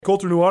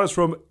Colter Nuanez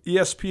from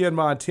ESPN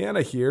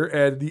Montana here,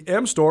 and the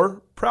M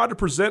Store, proud to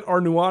present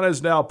our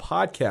Nuanez Now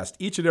podcast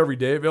each and every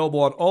day, available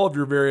on all of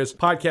your various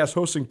podcast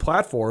hosting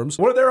platforms.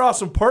 One of their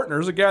awesome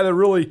partners, a guy that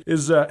really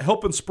is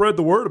helping spread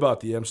the word about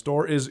the M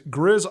Store, is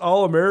Grizz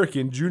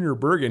All-American Junior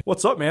Bergen.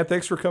 What's up, man?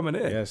 Thanks for coming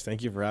in. Yes,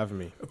 thank you for having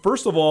me.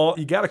 First of all,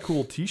 you got a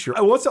cool t-shirt.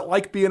 What's it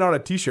like being on a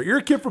t-shirt? You're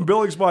a kid from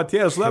Billings,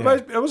 Montana, so that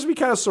must be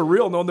kind of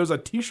surreal knowing there's a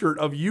t-shirt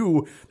of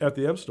you at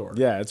the M Store.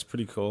 Yeah, it's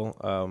pretty cool.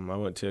 I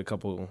went to a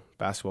couple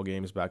basketball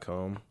games back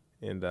home,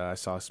 and I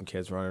saw some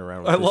kids running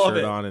around with the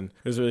shirt on, and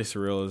it was really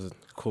surreal. It was a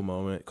cool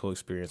moment, cool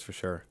experience for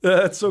sure.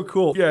 That's so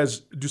cool. You guys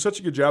do such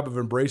a good job of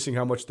embracing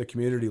how much the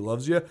community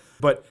loves you.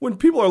 But when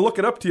people are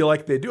looking up to you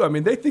like they do,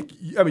 they think,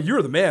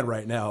 you're the man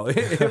right now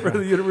for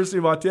the University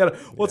of Montana.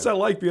 What's that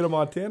like being a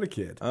Montana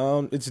kid?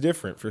 It's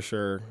different for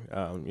sure.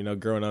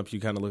 Growing up, you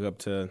kind of look up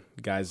to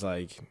guys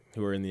like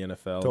who are in the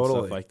NFL and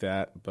stuff like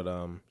that. But,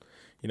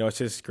 it's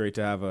just great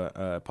to have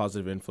a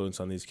positive influence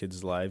on these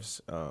kids' lives.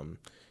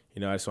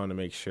 I just want to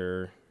make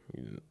sure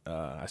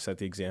I set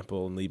the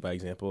example and lead by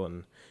example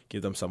and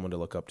give them someone to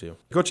look up to.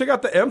 Go check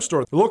out the M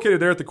Store. They're located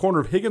there at the corner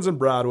of Higgins and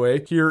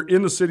Broadway here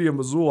in the city of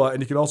Missoula,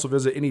 and you can also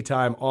visit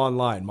anytime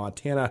online,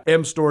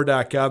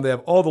 montanamstore.com. They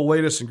have all the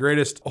latest and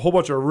greatest, a whole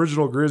bunch of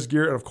original Grizz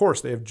gear, and of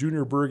course, they have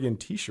Junior Bergen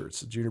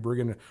t-shirts. Junior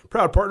Bergen,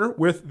 proud partner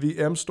with the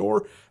M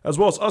Store, as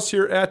well as us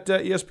here at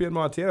ESPN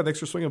Montana. Thanks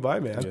for swinging by,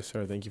 man. Yes,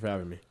 sir. Thank you for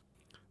having me.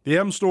 The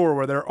M Store,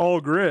 where they're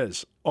all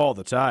Grizz all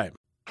the time.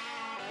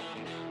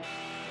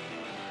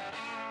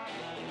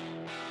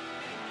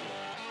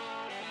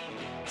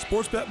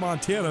 Sportsbet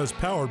Montana is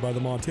powered by the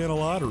Montana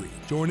Lottery.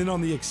 Join in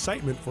on the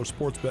excitement for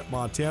Sportsbet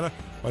Montana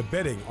by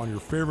betting on your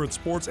favorite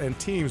sports and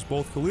teams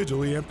both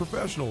collegially and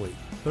professionally.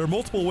 There are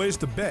multiple ways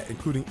to bet,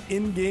 including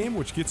in-game,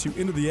 which gets you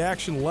into the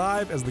action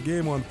live as the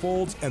game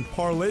unfolds, and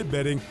parlay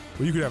betting,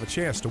 where you could have a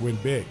chance to win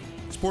big.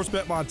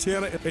 Sportsbet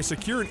Montana, a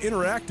secure and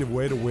interactive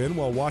way to win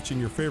while watching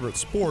your favorite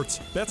sports.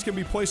 Bets can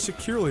be placed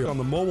securely on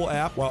the mobile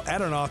app while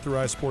at an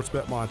authorized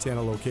Sportsbet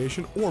Montana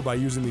location or by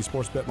using the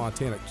Sportsbet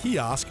Montana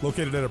kiosk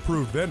located at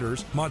approved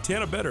vendors.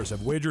 Montana bettors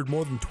have wagered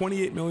more than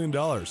 $28 million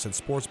since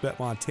Sportsbet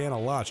Montana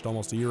launched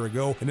almost a year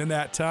ago, and in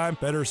that time,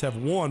 bettors have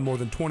won more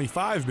than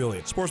 $25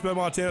 million. Sportsbet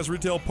Montana's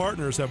retail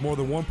partners have more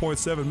than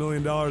 $1.7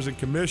 million in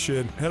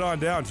commission. Head on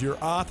down to your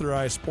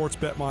authorized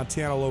Sportsbet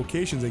Montana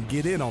locations and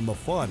get in on the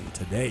fun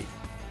today.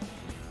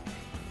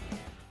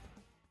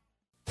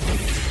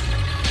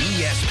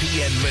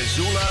 ESPN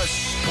Missoula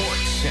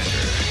Sports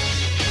Center.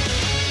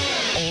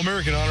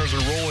 All-American honors are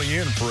rolling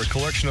in for a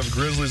collection of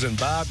Grizzlies and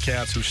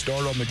Bobcats who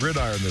start on the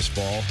gridiron this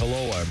fall.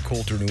 Hello, I'm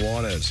Colter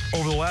Nuanez.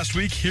 Over the last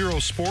week, Hero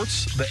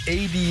Sports, the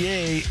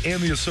ADA, and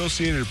the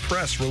Associated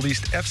Press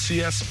released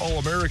FCS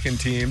All-American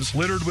teams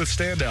littered with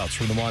standouts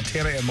from the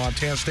Montana and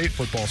Montana State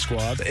football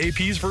squad. The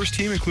AP's first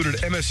team included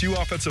MSU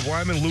offensive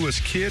lineman Lewis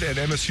Kidd and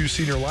MSU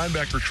senior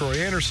linebacker Troy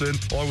Anderson,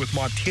 along with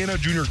Montana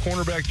junior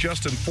cornerback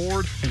Justin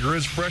Ford and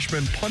Grizz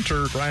freshman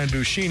punter Brian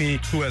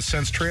Buschini, who has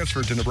since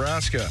transferred to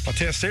Nebraska.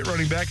 Montana State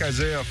running back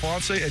Isaiah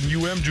Afonso and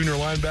junior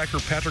linebacker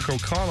Patrick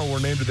O'Connell were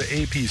named to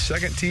the AP's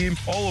second team.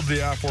 All of the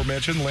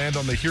aforementioned land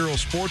on the Hero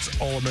Sports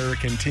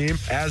All-American team,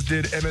 as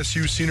did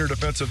MSU senior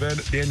defensive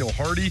end Daniel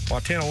Hardy,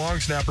 Montana long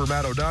snapper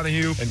Matt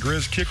O'Donohue, and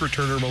Grizz kick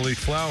returner Malik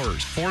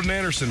Flowers. Ford and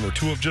Anderson were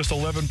two of just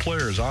 11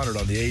 players honored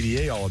on the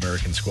ADA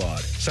All-American squad.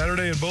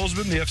 Saturday in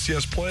Bozeman, the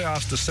FCS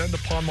playoffs descend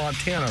upon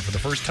Montana for the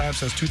first time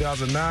since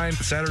 2009.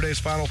 Saturday's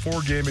Final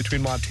Four game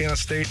between Montana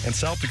State and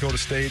South Dakota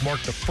State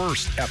marked the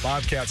first at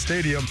Bobcat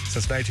Stadium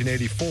since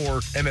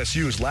 1984,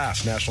 MSU's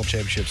last national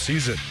championship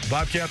season.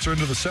 Bobcats are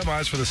into the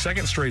semis for the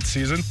second straight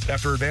season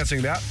after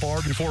advancing that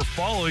far before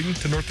falling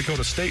to North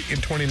Dakota State in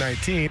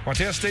 2019.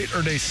 Montana State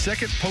earned a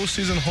second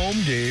postseason home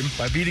game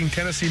by beating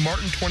Tennessee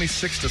Martin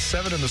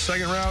 26-7 in the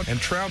second round and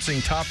trouncing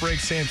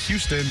top-ranked Sam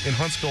Houston in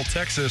Huntsville,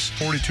 Texas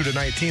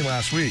 42-19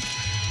 last week.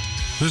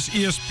 This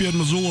ESPN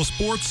Missoula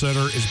Sports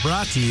Center is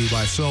brought to you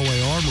by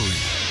Selway Armory.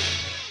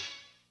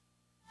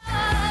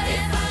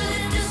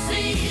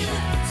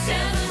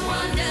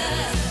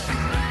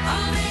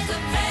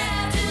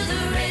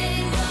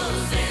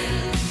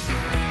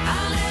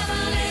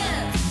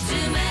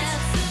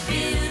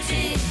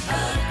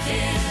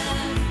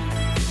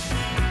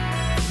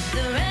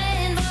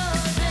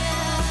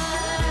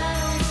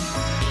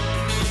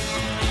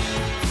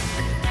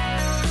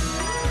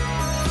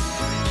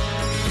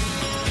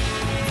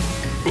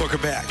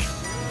 Welcome back.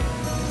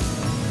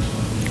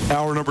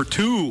 Hour number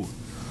 2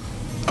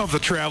 of the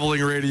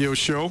Traveling Radio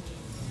Show.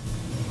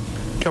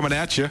 Coming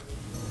at you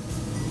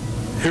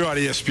here on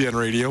ESPN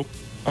Radio.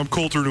 I'm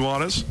Colter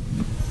Nuanez.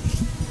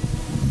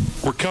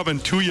 We're coming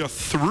to you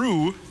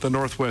through the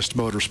Northwest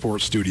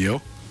Motorsport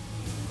Studio.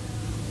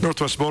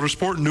 Northwest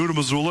Motorsport, new to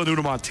Missoula, new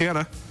to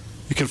Montana.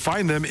 You can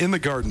find them in the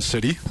Garden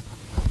City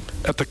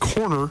at the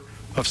corner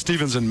of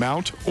Stevens and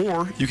Mount,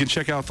 or you can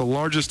check out the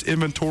largest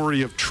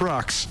inventory of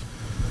trucks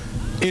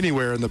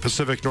anywhere in the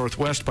Pacific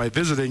Northwest by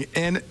visiting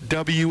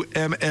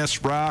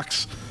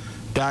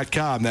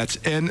nwmsrocks.com. That's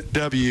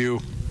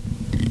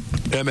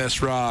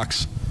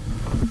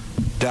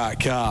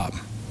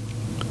nwmsrocks.com.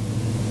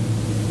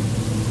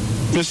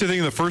 Missed anything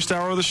in the first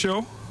hour of the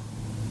show?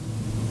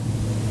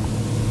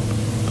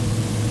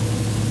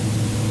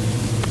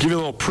 Give you a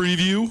little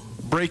preview,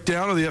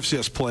 breakdown of the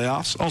FCS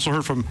playoffs. Also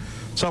heard from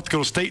South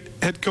Dakota State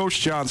head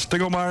coach John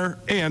Stiegelmeier,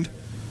 and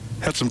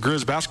had some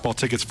Grizz basketball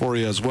tickets for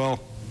you as well.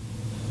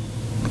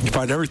 You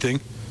find everything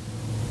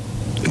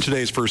in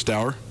today's first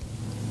hour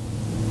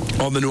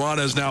on the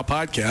Nuanez Now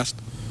podcast.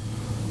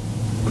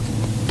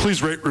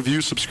 Please rate,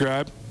 review,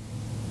 subscribe.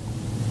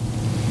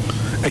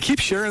 And keep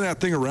sharing that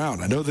thing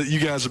around. I know that you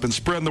guys have been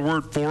spreading the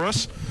word for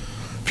us.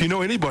 If you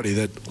know anybody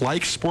that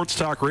likes sports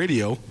talk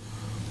radio,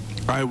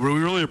 we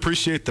really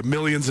appreciate the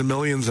millions and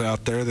millions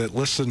out there that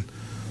listen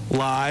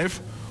live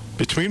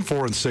between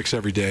 4 and 6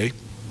 every day.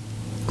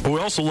 But we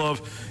also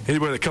love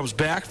anybody that comes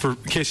back in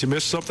case you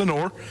missed something,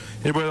 or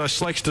anybody that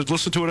just likes to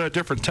listen to it at a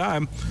different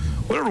time.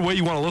 Whatever way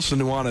you want to listen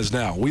to Nuanez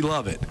Now, we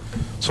love it.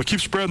 So keep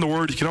spreading the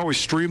word. You can always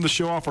stream the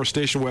show off our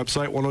station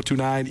website,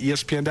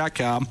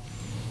 1029ESPN.com.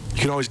 You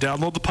can always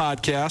download the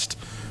podcast,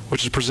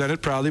 which is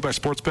presented proudly by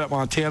Sportsbet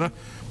Montana,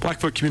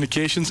 Blackfoot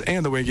Communications,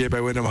 and the Wingate by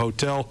Wyndham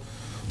Hotel.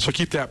 So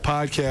keep that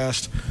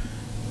podcast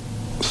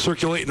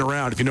circulating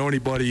around. If you know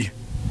anybody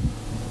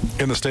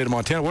in the state of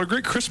Montana, what a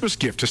great Christmas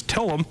gift. Just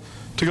tell them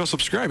to go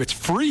subscribe. It's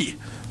free.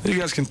 Then you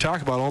guys can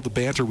talk about all the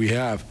banter we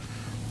have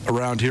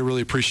around here.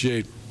 Really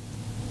appreciate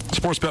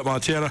Sportsbet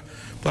Montana,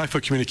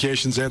 Blackfoot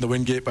Communications, and the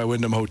Wingate by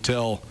Wyndham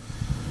Hotel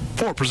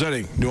for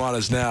presenting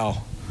Nuanez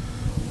Now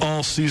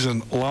all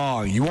season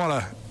long. You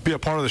want to be a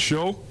part of the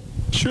show?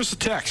 Shoot us a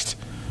text,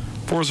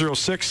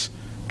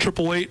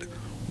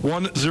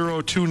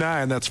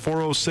 406-888-1029. That's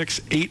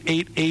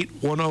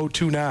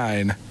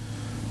 406-888-1029.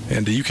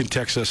 And you can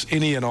text us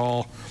any and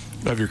all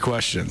of your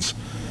questions.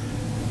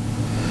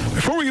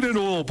 Before we get into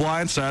a little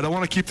blindside, I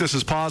want to keep this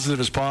as positive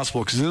as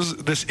possible because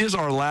this is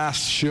our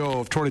last show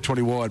of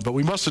 2021. But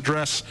we must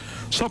address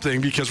something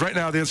because right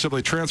now the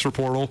NCAA transfer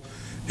portal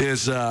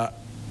is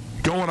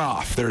going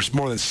off. There's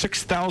more than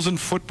 6,000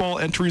 football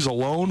entries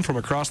alone from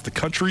across the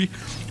country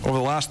over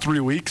the last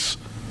 3 weeks.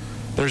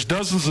 There's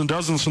dozens and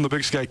dozens from the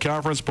Big Sky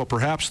Conference, but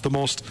perhaps the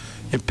most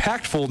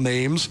impactful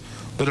names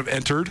that have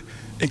entered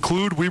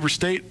include Weber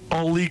State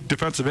All-League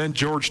defensive end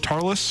George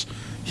Tarlas.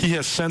 He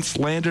has since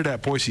landed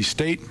at Boise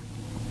State.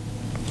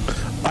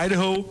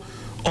 Idaho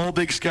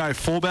All-Big Sky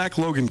fullback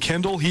Logan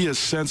Kendall. He has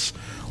since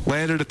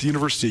landed at the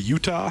University of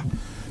Utah.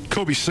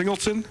 Kobe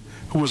Singleton,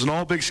 who was an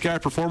All-Big Sky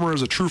performer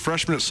as a true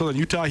freshman at Southern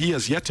Utah, he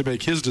has yet to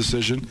make his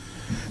decision.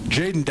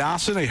 Jaden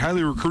Dawson, a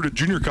highly recruited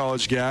junior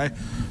college guy,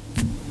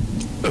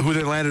 who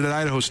then landed at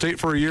Idaho State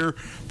for a year,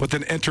 but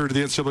then entered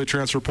the NCAA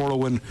transfer portal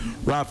when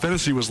Rob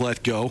Fennessy was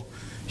let go.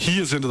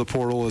 He is into the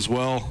portal as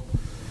well.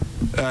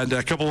 And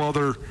a couple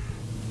other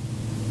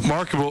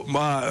markable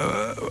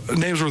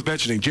names worth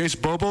mentioning.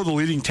 Jace Bobo, the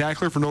leading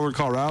tackler for Northern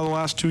Colorado the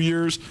last 2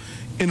 years,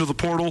 into the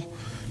portal.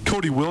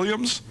 Cody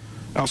Williams,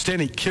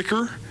 outstanding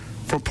kicker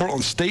from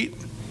Portland State,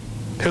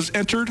 has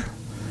entered.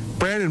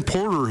 Brandon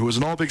Porter, who was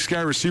an All-Big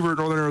Sky receiver at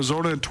Northern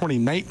Arizona in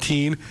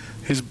 2019.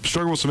 He's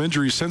struggled with some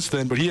injuries since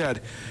then, but he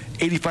had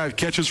 85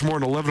 catches for more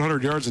than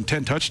 1,100 yards and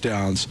 10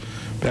 touchdowns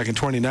back in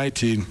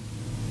 2019.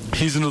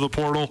 He's into the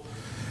portal.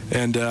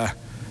 And the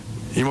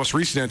most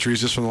recent entries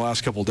just from the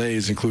last couple of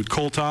days include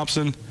Cole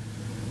Thompson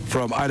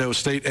from Idaho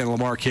State and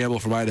Lamar Campbell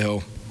from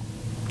Idaho.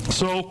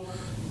 So,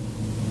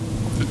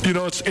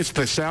 it's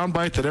the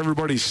soundbite that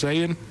everybody's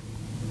saying.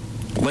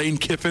 Lane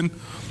Kiffin,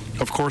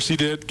 of course he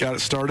did, got it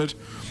started.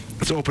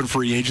 It's open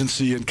free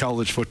agency in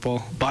college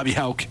football. Bobby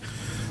Hauck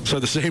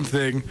said the same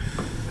thing.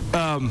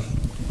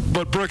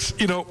 But Brooks,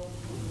 on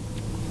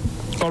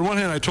one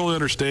hand, I totally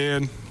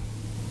understand.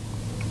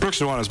 Brooks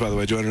Nuanez, by the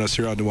way, joining us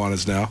here on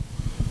Nuanez Now.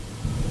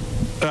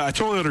 I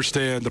totally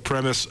understand the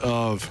premise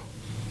of,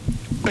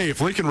 hey, if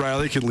Lincoln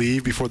Riley can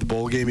leave before the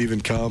bowl game even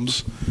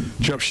comes,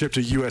 jump ship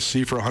to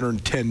USC for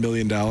 $110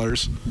 million,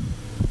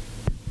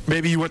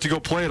 maybe you went to go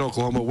play at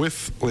Oklahoma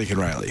with Lincoln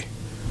Riley,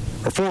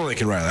 or for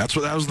Lincoln Riley. That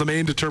was the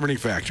main determining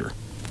factor.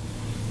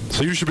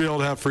 So you should be able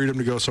to have freedom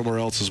to go somewhere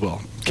else as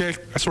well. Okay,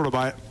 I sort of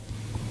buy it.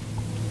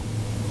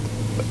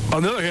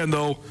 On the other hand,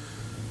 though,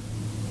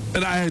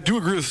 and I do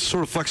agree with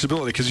sort of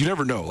flexibility because you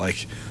never know.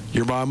 Like,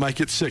 your mom might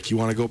get sick. You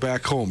want to go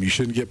back home. You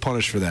shouldn't get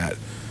punished for that.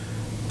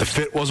 The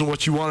fit wasn't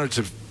what you wanted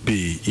it to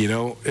be,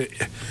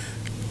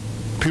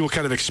 people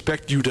kind of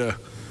expect you to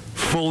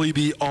fully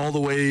be all the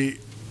way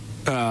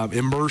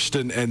immersed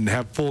and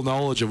have full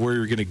knowledge of where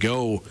you're going to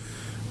go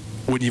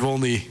when you've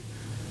only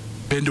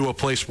been to a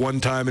place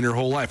one time in your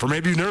whole life. Or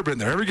maybe you've never been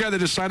there. Every guy that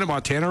just signed at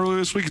Montana earlier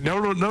this week,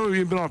 none of them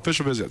have been on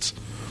official visits.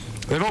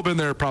 They've all been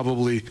there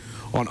probably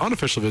on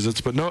unofficial visits,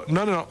 but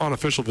none on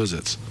official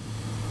visits.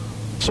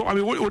 So, I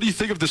mean, what do you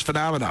think of this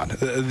phenomenon,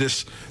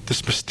 this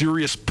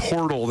mysterious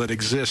portal that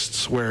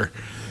exists where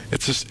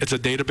it's a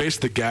database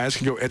that guys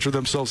can go enter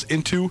themselves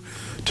into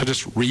to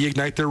just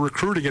reignite their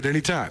recruiting at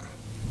any time?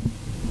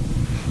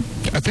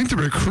 I think the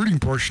recruiting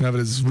portion of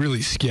it is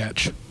really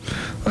sketch.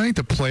 I think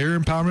the player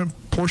empowerment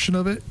portion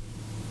of it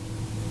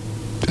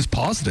is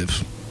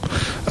positive.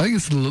 I think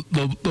it's the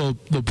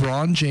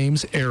LeBron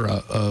James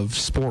era of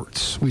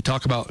sports. We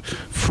talk about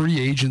free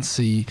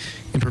agency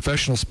in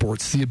professional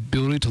sports, the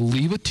ability to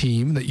leave a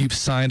team that you've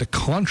signed a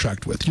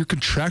contract with. You're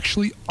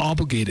contractually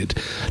obligated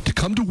to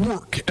come to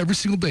work every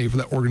single day for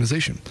that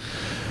organization.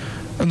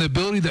 And the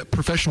ability that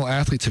professional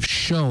athletes have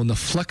shown, the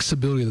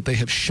flexibility that they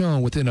have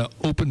shown within an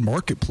open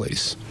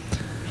marketplace,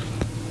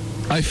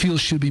 I feel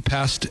should be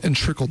passed and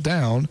trickled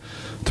down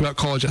throughout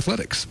college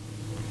athletics.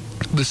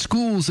 The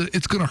schools that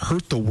it's going to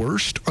hurt the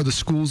worst are the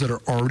schools that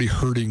are already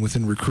hurting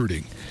within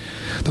recruiting.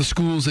 The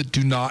schools that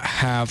do not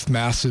have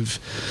massive,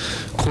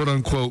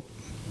 quote-unquote,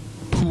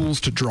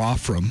 pools to draw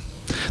from.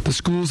 The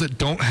schools that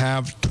don't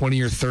have 20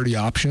 or 30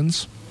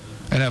 options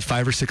and have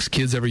 5 or 6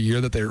 kids every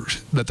year that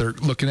they're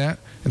looking at,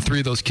 and 3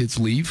 of those kids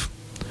leave.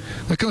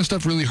 That kind of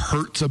stuff really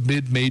hurts a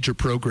mid-major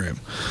program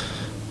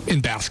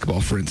in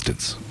basketball, for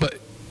instance. But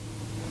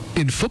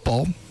in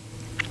football,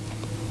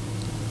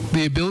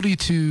 the ability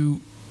to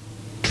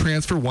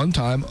transfer one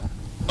time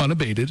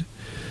unabated,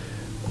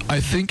 I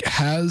think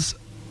has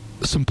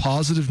some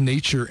positive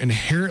nature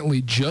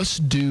inherently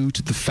just due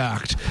to the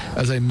fact,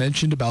 as I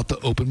mentioned about the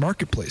open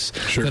marketplace,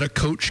 that a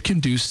coach can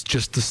do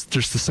just the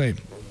same.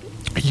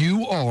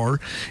 You are,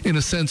 in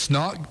a sense,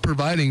 not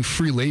providing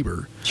free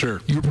labor.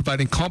 Sure. You're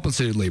providing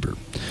compensated labor.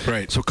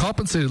 Right. So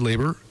compensated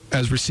labor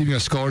as receiving a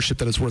scholarship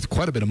that is worth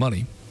quite a bit of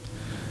money.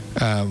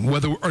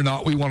 Whether or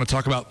not we want to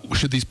talk about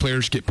should these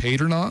players get paid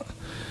or not,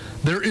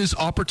 there is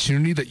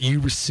opportunity that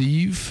you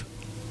receive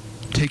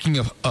taking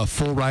a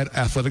full ride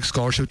athletic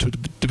scholarship to a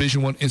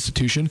Division I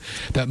institution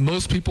that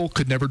most people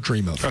could never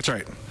dream of. That's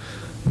right.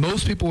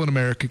 Most people in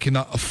America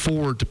cannot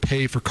afford to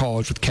pay for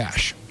college with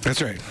cash.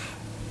 That's right.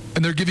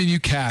 And they're giving you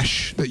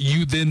cash that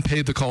you then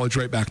pay the college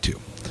right back to.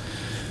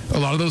 A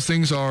lot of those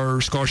things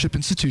are scholarship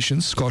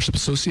institutions, scholarship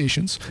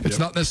associations. It's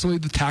not necessarily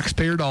the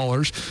taxpayer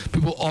dollars.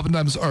 People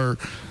oftentimes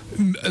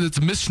it's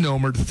a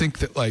misnomer to think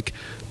that like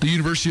the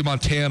University of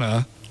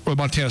Montana or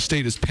Montana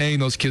State is paying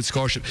those kids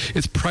scholarship.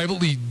 It's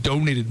privately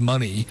donated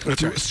money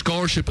to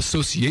scholarship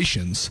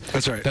associations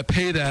that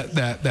pay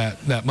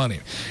that money.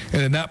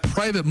 And then that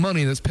private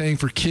money that's paying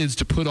for kids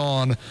to put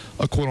on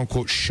a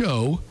quote-unquote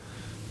show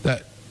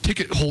that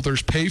ticket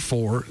holders pay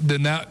for,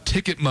 then that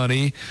ticket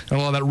money and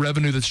a lot of that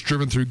revenue that's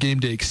driven through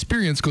game day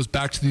experience goes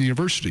back to the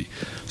university.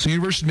 So the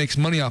university makes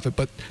money off it.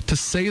 But to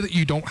say that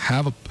you don't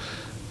have a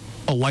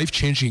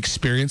life-changing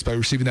experience by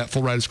receiving that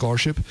full ride of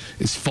scholarship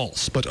is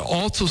false. But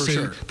also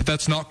that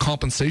that's not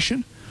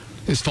compensation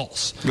is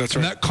false. That's right.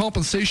 And that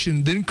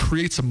compensation then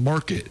creates a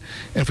market.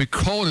 And if we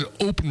call it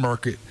an open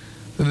market,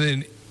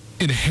 then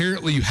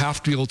inherently you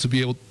have to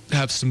be able to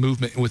have some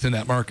movement within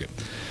that market.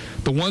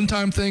 The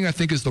one-time thing, I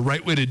think, is the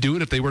right way to do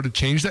it if they were to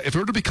change that. If it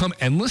were to become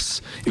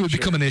endless, it would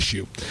become an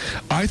issue.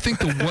 I think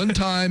the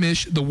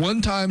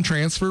one-time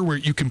transfer where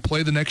you can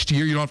play the next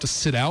year, you don't have to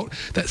sit out,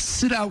 that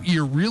sit-out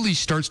year really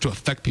starts to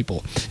affect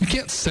people. You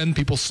can't send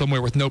people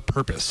somewhere with no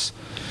purpose.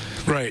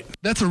 Right.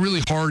 That's a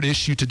really hard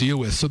issue to deal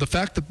with. So the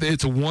fact that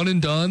it's a one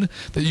and done,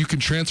 that you can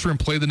transfer and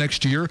play the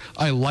next year,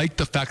 I like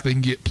the fact that they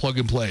can get plug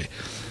and play.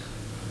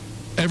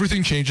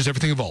 Everything changes,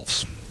 everything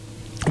evolves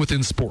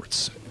within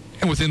sports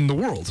and within the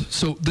world.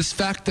 So this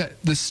fact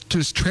that this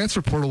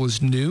transfer portal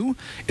is new,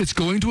 it's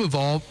going to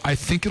evolve. I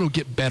think it'll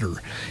get better.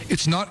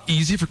 It's not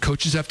easy for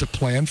coaches to have to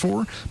plan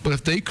for, but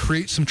if they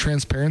create some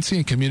transparency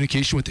and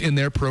communication within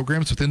their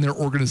programs, within their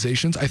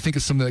organizations, I think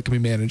it's something that can be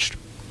managed.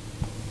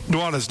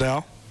 Nuanez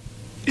Now,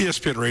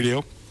 ESPN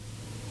Radio,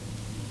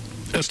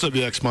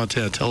 SWX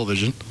Montana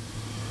Television.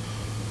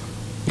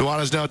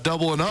 Nuanez Now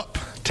doubling up,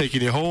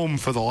 taking you home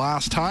for the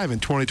last time in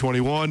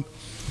 2021.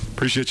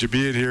 Appreciate you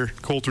being here.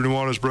 Colter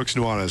Nuanez, Brooks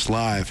Nuanez,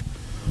 live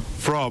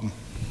from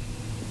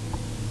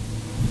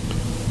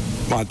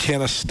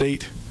Montana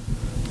State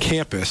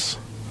campus.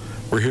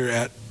 We're here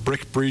at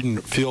Brick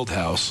Breeden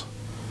Fieldhouse.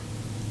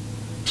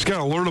 Just got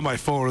an alert on my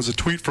phone. There's a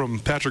tweet from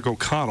Patrick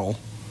O'Connell.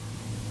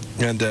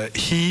 And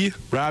he,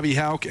 Robbie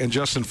Houck, and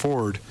Justin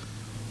Ford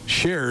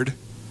shared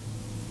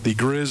the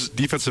Grizz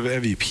Defensive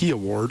MVP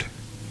award.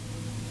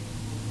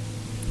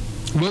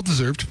 Well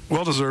deserved.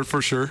 Well deserved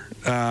for sure.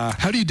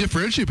 How do you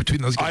differentiate between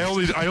those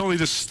guys? I only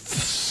just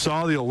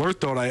saw the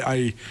alert though, and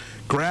I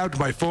grabbed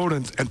my phone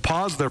and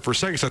paused there for a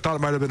second because I thought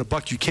it might have been a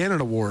Buck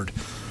Buchanan award.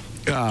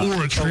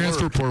 Or a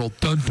transfer portal.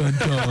 Dun, dun,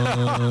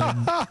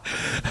 dun.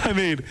 I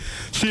mean,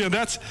 see, and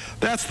that's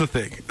the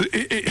thing.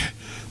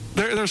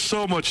 There's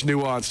so much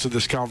nuance to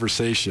this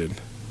conversation,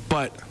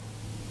 but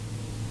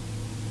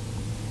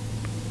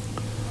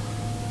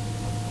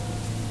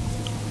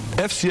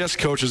FCS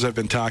coaches have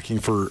been talking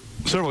for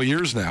several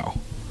years now.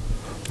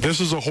 This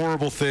is a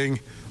horrible thing.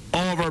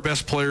 All of our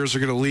best players are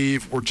going to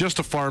leave. We're just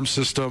a farm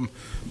system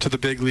to the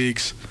big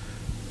leagues.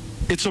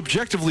 It's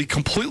objectively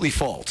completely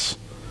false.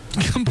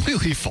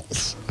 Completely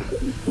false.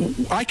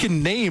 I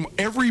can name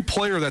every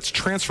player that's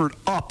transferred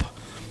up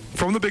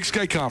from the Big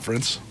Sky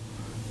Conference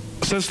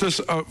since this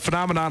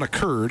phenomenon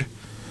occurred,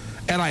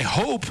 and I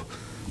hope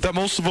that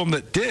most of them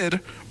that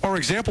did are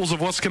examples of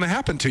what's going to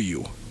happen to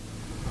you.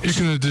 You're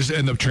going to just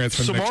end up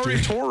transferring next year.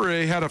 Samori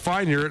Toure had a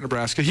fine year at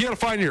Nebraska. He had a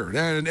fine year.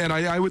 And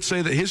I would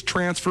say that his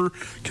transfer,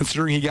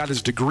 considering he got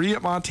his degree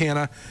at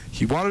Montana,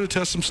 he wanted to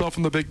test himself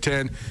in the Big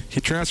Ten.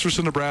 He transfers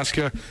to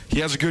Nebraska. He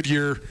has a good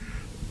year.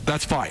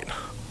 That's fine.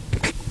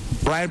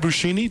 Brian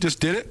Buschini just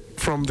did it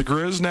from the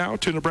Grizz now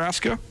to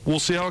Nebraska. We'll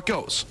see how it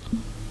goes.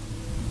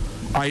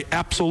 I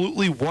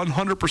absolutely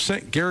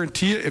 100%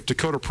 guarantee it if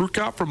Dakota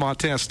Prukop from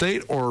Montana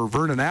State or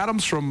Vernon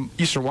Adams from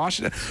Eastern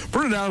Washington.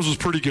 Vernon Adams was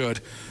pretty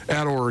good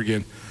at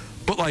Oregon.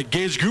 But like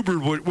Gage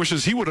Guber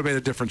wishes he would have made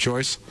a different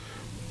choice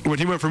when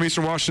he went from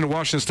Eastern Washington to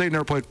Washington State and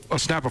never played a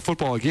snap of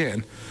football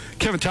again.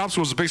 Kevin Thompson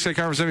was the Big Sky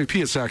Conference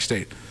MVP at Sac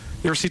State.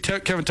 You ever see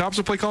Kevin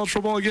Thompson play college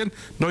football again?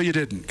 No, you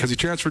didn't, because he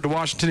transferred to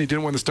Washington. He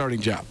didn't win the starting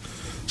job.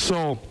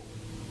 So,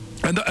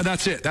 and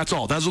that's it. That's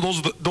all. Those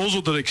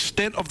are the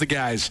extent of the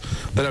guys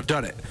that have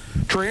done it.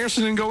 Trey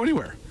Anderson didn't go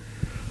anywhere.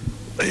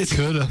 He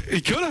could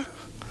have.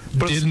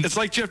 But it's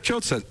like Jeff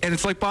Choate says, and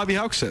it's like Bobby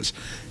Hauck says.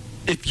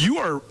 If you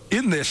are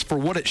in this for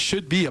what it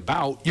should be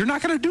about, you're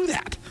not going to do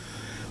that.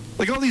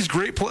 Like all these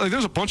great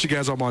there's a bunch of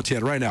guys on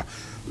Montana right now.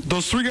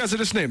 Those three guys I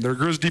just named, they're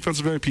Grizz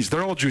defensive MVPs.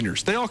 They're all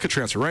juniors. They all could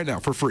transfer right now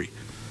for free.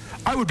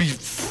 I would be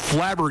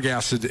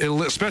flabbergasted,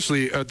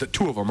 especially the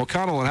two of them,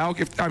 O'Connell and Hauck.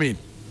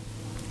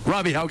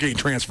 Robbie Hauck ain't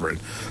transferring.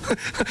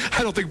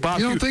 I don't think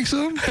Bobby. You don't think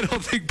so? I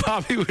don't think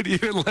Bobby would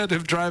even let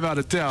him drive out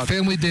of town.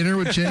 Family dinner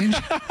would change.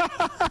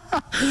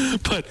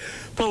 but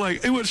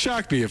like it would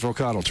shock me if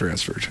O'Connell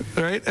transferred,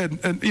 right?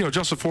 And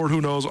Justin Ford,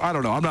 who knows? I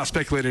don't know. I'm not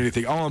speculating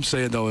anything. All I'm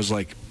saying though is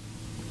like,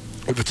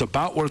 if it's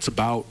about what it's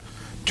about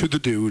to the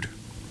dude,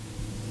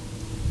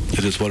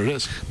 it is what it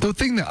is. The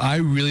thing that I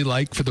really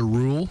like for the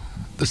rule,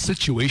 the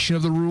situation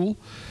of the rule,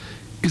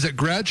 is that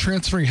grad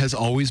transferring has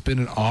always been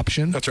an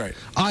option. That's right.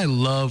 I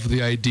love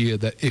the idea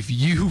that if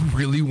you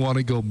really want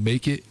to go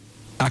make it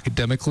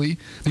academically,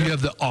 then you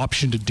have the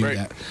option to do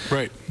that.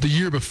 Right. The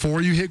year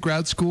before you hit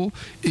grad school,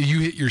 if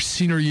you hit your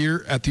senior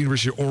year at the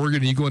University of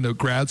Oregon and you go into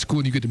grad school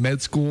and you get to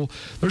med school,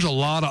 there's a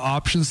lot of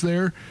options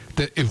there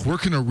that if we're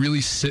going to really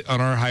sit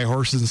on our high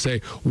horses and say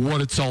what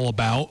it's all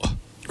about.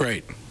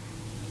 Right.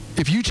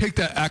 If you take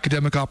that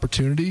academic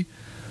opportunity,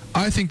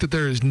 I think that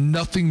there is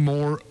nothing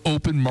more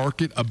open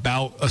market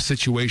about a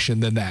situation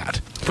than that.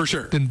 For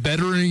sure. Than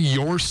bettering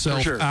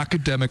yourself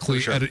academically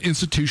at an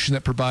institution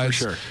that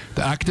provides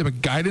the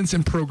academic guidance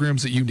and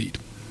programs that you need.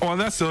 Oh, and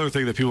that's the other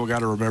thing that people got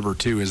to remember,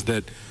 too, is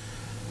that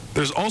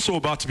there's also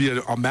about to be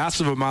a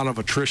massive amount of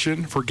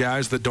attrition for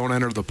guys that don't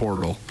enter the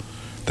portal,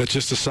 that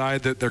just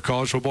decide that their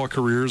college football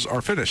careers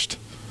are finished.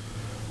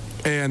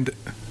 And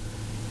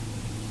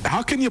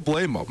how can you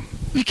blame them?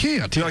 You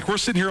can't. Like we're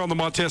sitting here on the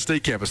Montana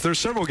State campus. There's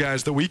several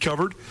guys that we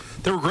covered.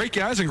 They were great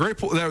guys and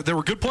they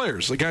were good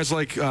players. Like guys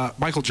like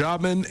Michael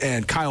Jobman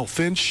and Kyle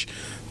Finch,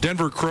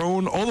 Denver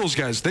Crone, all those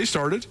guys. They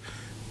started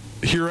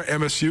here at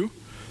MSU,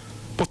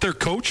 but their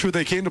coach, who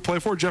they came to play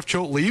for, Jeff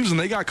Choate, leaves, and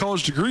they got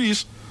college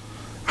degrees.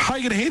 How are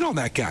you gonna hate on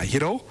that guy?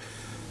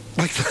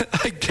 Like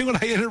when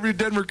I interviewed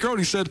Denver Crone,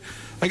 he said,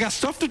 "I got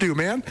stuff to do,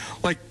 man."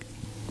 Like.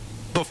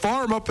 The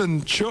farm up in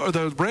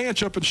the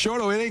ranch up in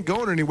Shoto, it ain't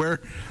going anywhere.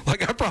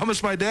 Like I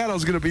promised my dad I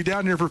was going to be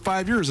down here for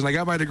 5 years, and I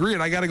got my degree,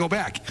 and I got to go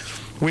back.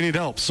 We need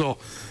help. So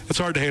it's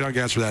hard to hate on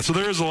guys for that. So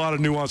there is a lot of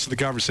nuance to the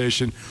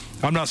conversation.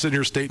 I'm not sitting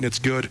here stating it's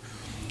good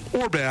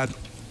or bad.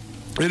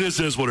 It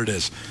is what it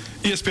is.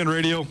 ESPN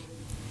Radio,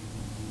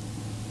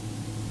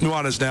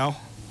 Nuanez now.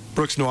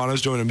 Brooks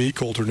Nuanez joining me,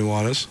 Colter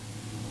Nuanez.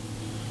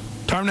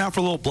 Time now for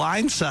a little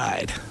blind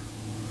side.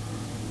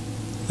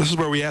 This is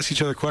where we ask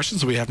each other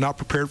questions that we have not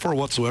prepared for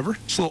whatsoever.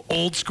 It's a little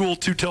old school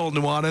two-tell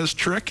Nuanez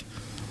trick.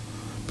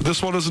 But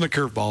this one isn't a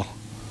curveball.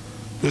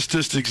 This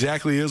just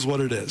exactly is what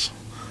it is.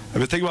 I've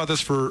been thinking about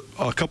this for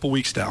a couple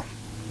weeks now.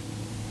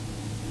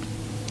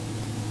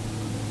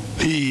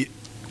 The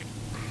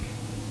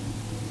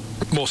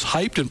most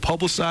hyped and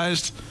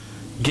publicized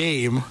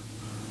game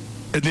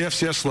in the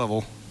FCS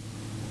level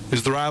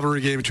is the rivalry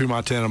game between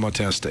Montana and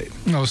Montana State.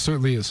 No, it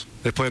certainly is.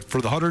 They played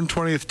for the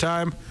 120th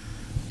time.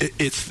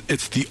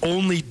 It's the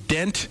only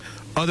dent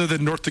other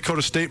than North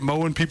Dakota State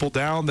mowing people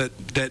down that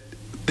the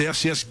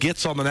FCS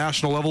gets on the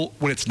national level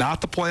when it's not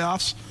the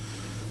playoffs.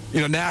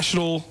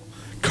 National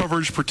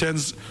coverage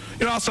pretends,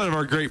 outside of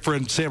our great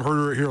friend Sam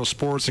Herder at Hero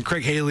Sports and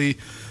Craig Haley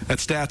at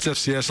Stats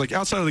FCS, like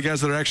outside of the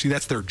guys that are actually,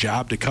 that's their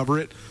job to cover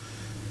it,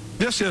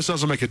 the FCS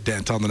doesn't make a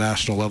dent on the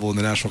national level in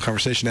the national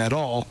conversation at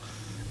all.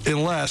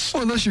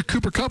 Unless you're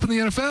Cooper Kupp in the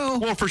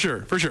NFL. Well, for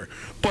sure.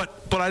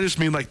 But I just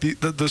mean like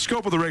the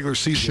scope of the regular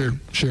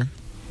season. Sure.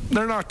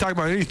 They're not talking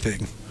about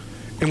anything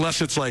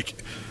unless it's like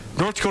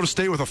North Dakota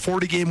State with a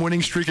 40-game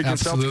winning streak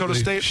against South Dakota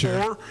State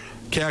or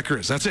Cat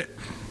Grizz. That's it.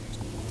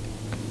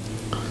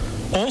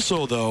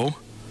 Also, though,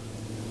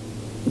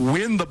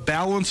 when the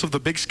balance of the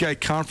Big Sky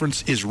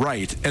Conference is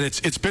right, and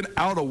it's been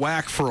out of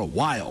whack for a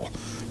while,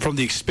 from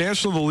the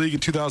expansion of the league in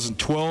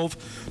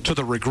 2012 to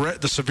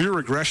the severe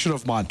regression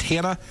of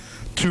Montana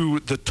to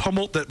the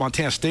tumult that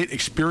Montana State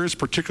experienced,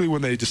 particularly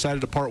when they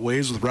decided to part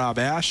ways with Rob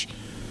Ashe.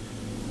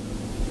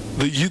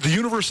 The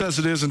universe as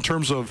it is in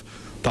terms of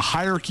the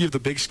hierarchy of the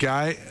Big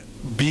Sky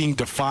being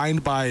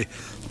defined by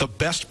the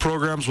best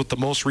programs with the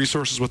most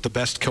resources, with the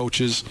best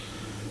coaches,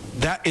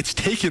 that it's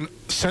taken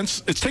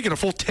a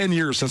full 10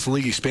 years since the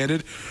league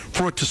expanded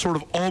for it to sort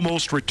of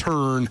almost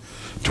return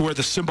to where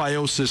the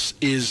symbiosis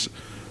is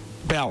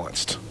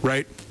balanced,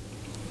 right?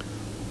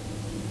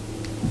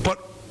 But,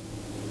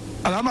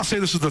 and I'm not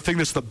saying this is the thing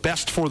that's the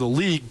best for the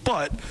league,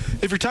 but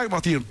if you're talking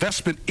about the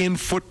investment in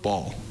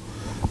football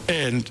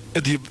and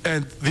the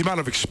amount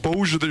of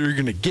exposure that you're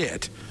going to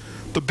get,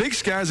 the Big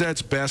Sky is at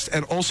its best,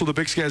 and also the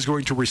Big Sky is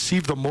going to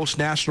receive the most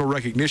national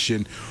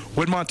recognition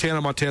when Montana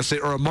and Montana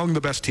State are among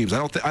the best teams.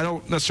 I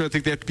don't necessarily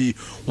think they have to be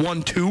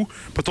 1, 2,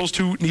 but those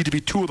two need to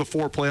be 2 of the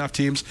 4 playoff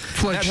teams.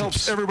 That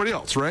helps everybody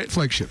else, right?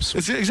 Flagships.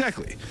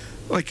 Exactly.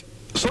 Like,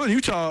 Southern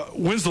Utah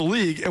wins the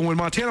league, and when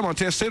Montana and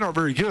Montana State aren't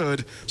very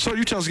good, Southern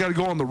Utah's got to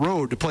go on the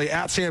road to play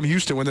at Sam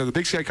Houston when they're the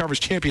Big Sky Conference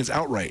champions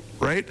outright,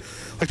 right?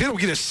 Like, they don't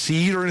get a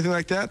seed or anything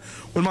like that.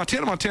 When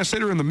Montana and Montana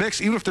State are in the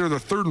mix, even if they're the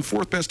 3rd and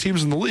 4th best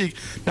teams in the league,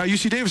 now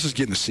UC Davis is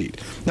getting a seed.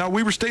 Now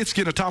Weber State's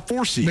getting a top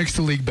 4 seed. Makes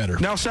the league better.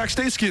 Now Sac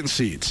State's getting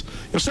seeds.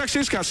 Sac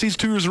State's got seeds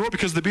 2 years in a row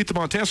because they beat the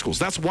Montana schools.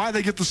 That's why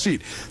they get the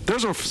seed.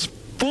 There's a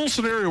full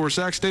scenario where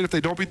Sac State, if they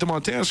don't beat the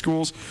Montana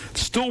schools,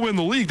 still win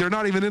the league. They're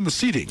not even in the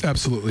seeding.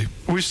 Absolutely.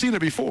 We've seen it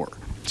before.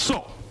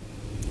 So,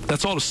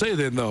 that's all to say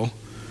then, though,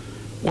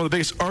 one of the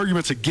biggest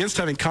arguments against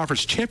having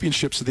conference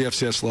championships at the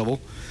FCS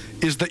level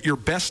is that your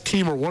best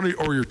team or one of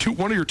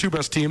your two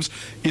best teams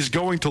is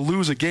going to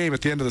lose a game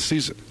at the end of the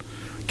season.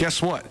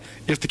 Guess what?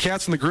 If the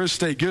Cats and the Grizz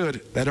stay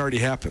good, that already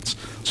happens.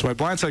 So my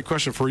blindside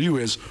question for you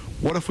is,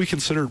 what if we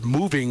considered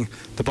moving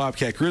the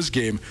Bobcat Grizz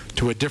game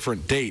to a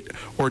different date?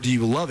 Or do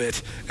you love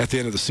it at the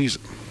end of the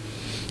season?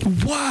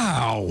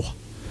 Wow.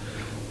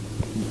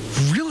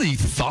 Really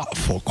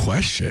thoughtful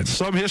question.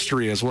 Some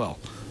history as well.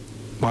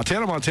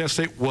 Montana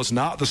State was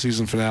not the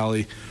season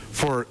finale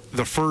for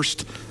the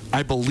first,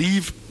 I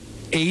believe,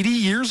 80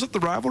 years of the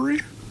rivalry.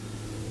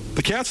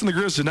 The Cats and the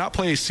Grizz did not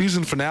play a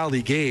season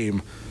finale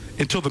game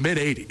until the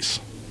mid-'80s.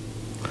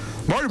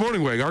 Marty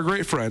Morningweg, our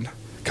great friend,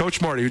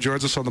 Coach Marty, who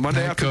joins us on the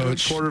Monday afternoon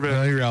quarterback.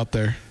 Now you're out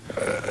there.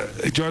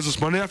 He joins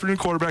us Monday afternoon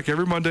quarterback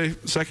every Monday,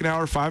 second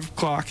hour, 5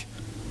 o'clock.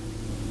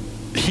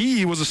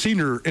 He was a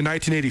senior in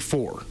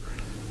 1984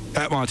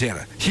 at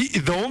Montana.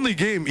 The only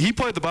game, he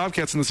played the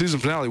Bobcats in the season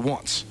finale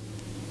once.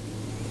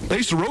 They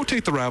used to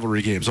rotate the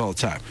rivalry games all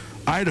the time.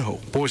 Idaho,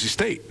 Boise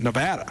State,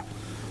 Nevada.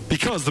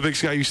 Because the Big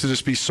Sky used to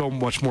just be so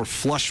much more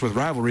flush with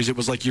rivalries, it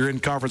was like you're in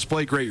conference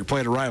play, great, you're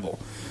playing a rival.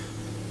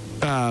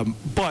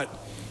 But,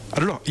 I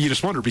don't know, you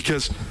just wonder,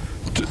 because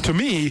to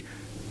me,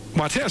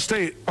 Montana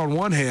State, on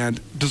one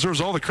hand, deserves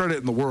all the credit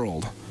in the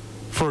world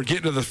for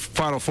getting to the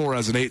Final Four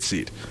as an 8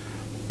 seed.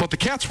 But the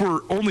Cats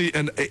were only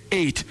an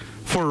 8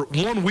 for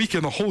 1 week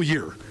in the whole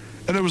year.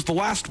 And it was the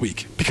last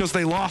week because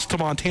they lost to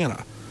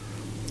Montana.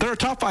 They're a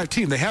top 5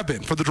 team. They have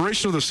been for the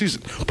duration of the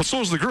season. But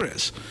so is the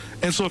Grizz.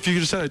 And so if you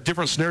just had a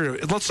different scenario,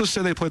 let's just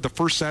say they played the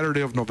first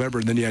Saturday of November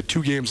and then you had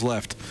 2 games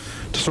left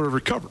to sort of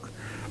recover.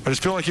 I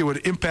just feel like it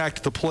would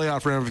impact the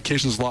playoff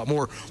ramifications a lot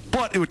more.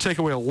 But it would take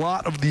away a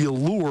lot of the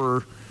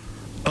allure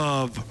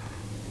of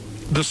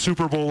the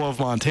Super Bowl of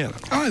Montana.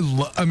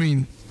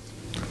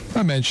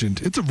 I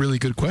mentioned, it's a really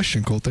good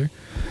question, Colter.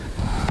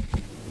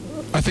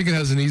 I think it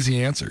has an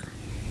easy answer.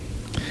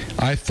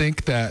 I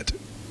think that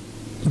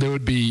there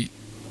would be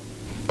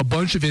a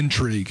bunch of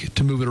intrigue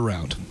to move it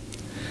around.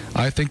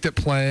 I think that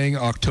playing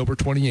October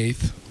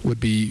 28th would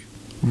be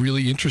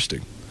really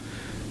interesting.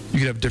 You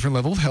could have a different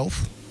level of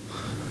health,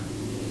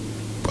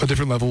 a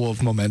different level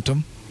of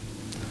momentum,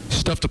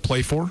 stuff to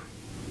play for.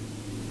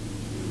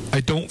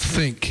 I don't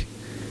think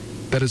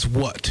that is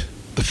what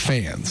the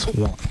fans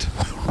want.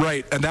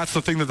 Right, and that's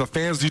the thing that the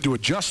fans need to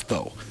adjust,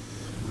 though.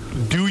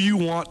 Do you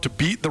want to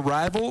beat the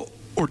rival,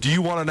 or do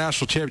you want a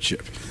national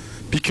championship?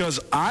 Because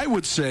I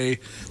would say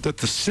that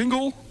the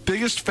single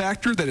biggest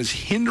factor that is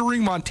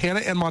hindering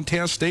Montana and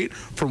Montana State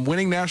from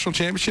winning national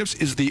championships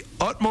is the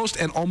utmost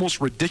and almost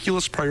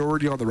ridiculous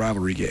priority on the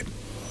rivalry game.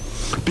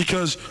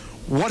 Because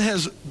what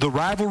has the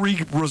rivalry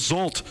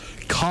result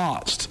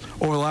caused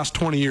over the last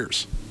 20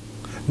 years?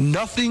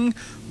 Nothing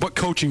but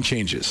coaching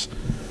changes.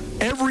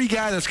 Every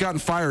guy that's gotten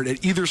fired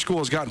at either school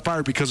has gotten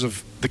fired because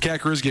of the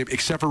Cat Grizz game,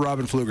 except for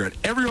Robin Pflugrad.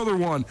 Every other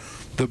one,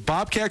 the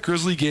Bobcat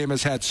Grizzly game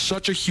has had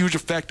such a huge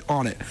effect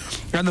on it.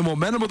 And the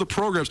momentum of the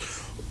programs,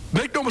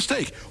 make no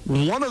mistake,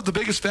 one of the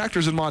biggest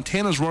factors in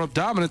Montana's run of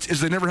dominance is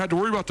they never had to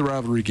worry about the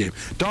rivalry game.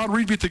 Don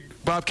Reed beat the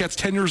Bobcats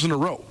 10 years in a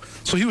row.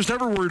 So he was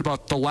never worried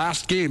about the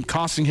last game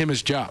costing him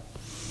his job.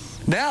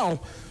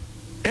 Now,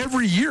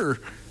 every year,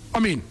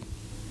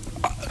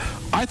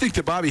 I think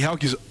that Bobby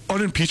Hauke is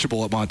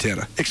unimpeachable at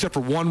Montana, except for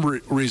one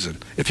reason.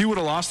 If he would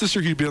have lost this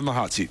year, he'd be on the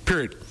hot seat,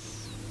 period.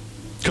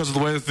 Because of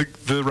the way that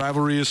the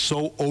rivalry is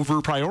so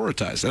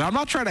over-prioritized. And I'm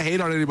not trying to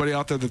hate on anybody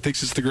out there that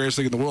thinks it's the greatest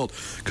thing in the world,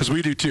 because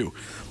we do too.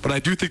 But I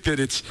do think that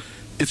it's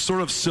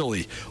sort of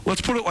silly.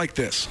 Let's put it like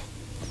this.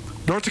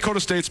 North Dakota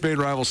State's main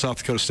rival is South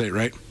Dakota State,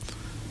 right?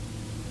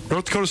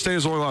 North Dakota State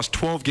has only lost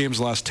 12 games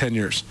the last 10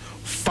 years.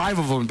 5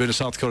 of them have been to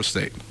South Dakota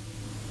State.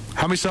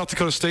 How many South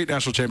Dakota State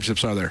national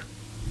championships are there?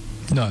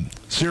 None.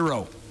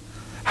 0.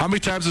 How many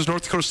times has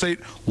North Dakota State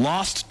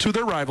lost to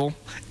their rival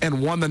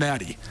and won the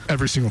Natty?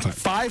 Every single time.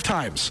 5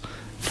 times.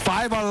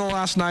 5 out of the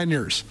last 9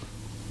 years.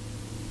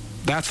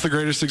 That's the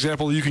greatest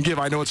example you can give.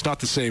 I know it's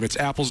not the same. It's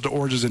apples to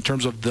oranges in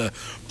terms of the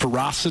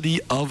ferocity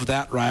of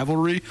that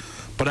rivalry.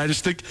 But I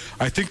think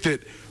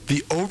that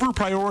the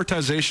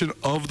over-prioritization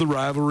of the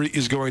rivalry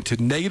is going to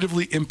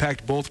negatively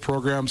impact both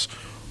programs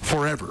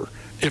forever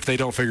if they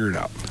don't figure it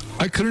out.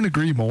 I couldn't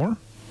agree more.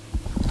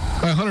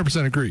 I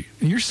 100% agree.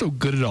 And you're so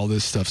good at all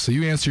this stuff, so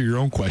you answer your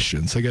own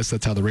questions. I guess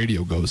that's how the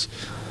radio goes.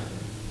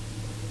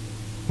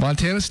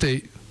 Montana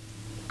State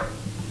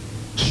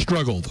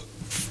struggled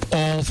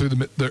all through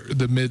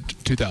the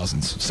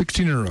mid-2000s.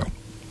 16 in a row,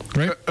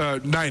 right?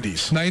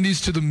 90s.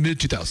 90s to the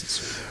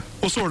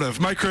mid-2000s. Well, sort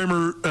of. Mike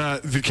Kramer,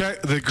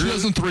 the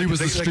 2003 was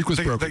the streak was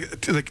broken.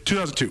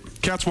 2002.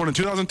 Cats won in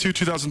 2002,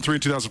 2003,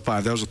 and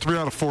 2005. That was a 3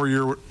 out of 4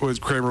 year where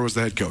Kramer was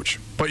the head coach.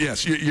 But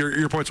yes,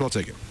 your point's well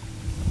taken.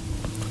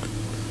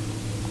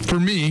 For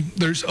me,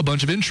 there's a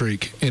bunch of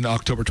intrigue in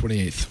October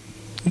 28th,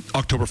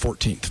 October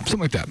 14th, something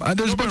like that.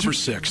 There's November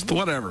 6th,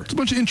 whatever. There's a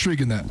bunch of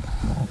intrigue in that.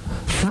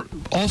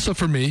 Also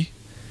for me,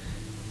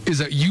 is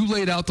that you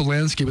laid out the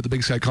landscape at the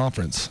Big Sky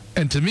Conference.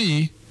 And to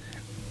me,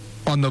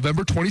 on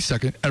November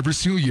 22nd, every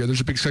single year,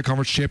 there's a Big Sky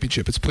Conference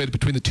championship. It's played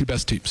between the 2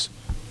 best teams.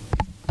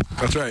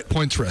 That's right.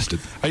 Points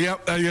rested. Yeah,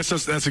 I guess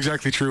that's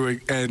exactly true.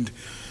 And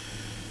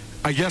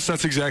I guess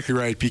that's exactly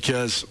right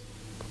because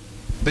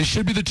they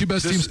should be the 2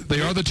 best teams. They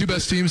are the 2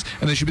 best teams,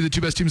 and they should be the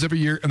 2 best teams every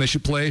year, and they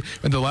should play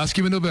in the last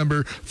game in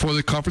November for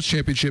the conference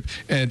championship.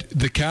 And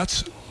the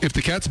Cats, if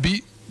the Cats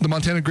beat the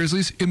Montana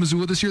Grizzlies in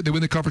Missoula this year, they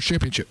win the conference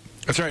championship.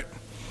 That's right.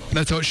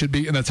 That's how it should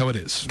be, and that's how it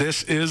is.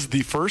 This is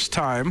the first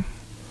time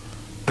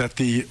that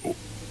the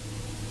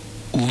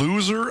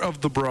loser of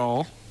the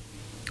brawl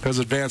has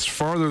advanced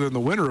farther than the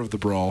winner of the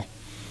brawl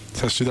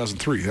since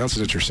 2003. That's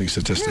an interesting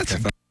statistic.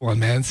 That's one,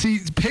 man. See,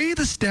 pay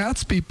the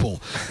stats,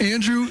 people.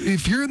 Andrew,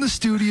 if you're in the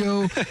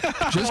studio,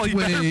 just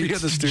wait.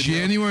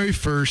 January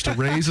 1st, a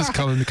raise is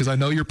coming because I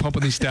know you're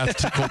pumping these stats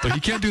to Colter. He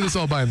can't do this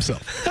all by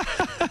himself.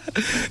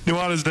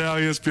 Nuanez Now,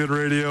 ESPN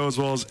Radio, as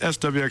well as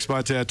SWX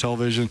Montana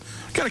Television.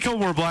 Got a couple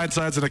more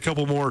blindsides and a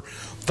couple more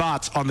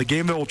thoughts on the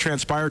game that will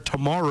transpire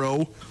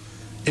tomorrow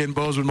in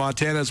Bozeman,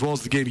 Montana, as well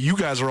as the game you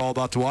guys are all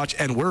about to watch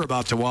and we're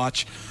about to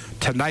watch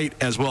tonight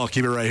as well.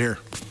 Keep it right here.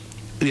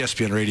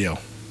 ESPN Radio.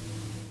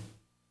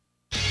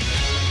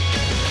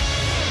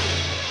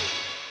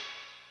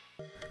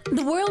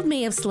 The world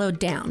may have slowed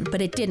down,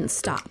 but it didn't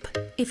stop.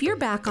 If you're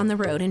back on the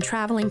road and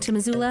traveling to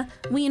Missoula,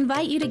 we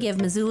invite you to give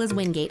Missoula's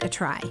Wingate a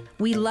try.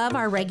 We love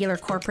our regular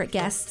corporate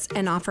guests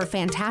and offer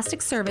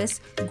fantastic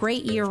service,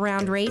 great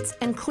year-round rates,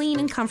 and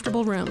clean and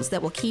comfortable rooms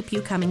that will keep you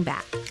coming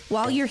back.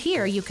 While you're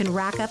here, you can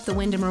rack up the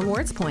Wyndham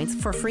Rewards points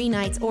for free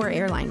nights or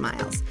airline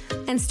miles.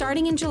 And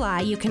starting in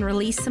July, you can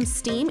release some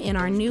steam in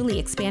our newly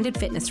expanded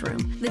fitness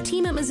room. The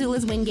team at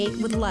Missoula's Wingate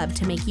would love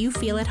to make you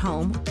feel at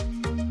home.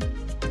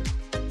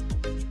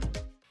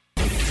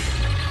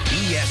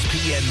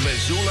 ESPN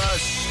Missoula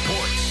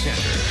Sports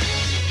Center.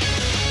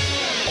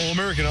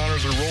 All-American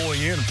honors are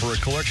rolling in for a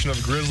collection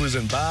of Grizzlies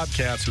and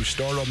Bobcats who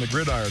start on the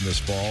gridiron this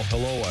fall.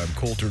 Hello, I'm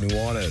Colter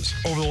Nuanez.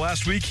 Over the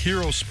last week,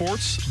 Hero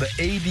Sports, the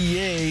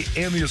ADA,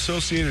 and the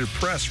Associated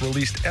Press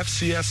released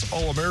FCS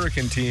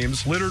All-American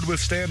teams littered with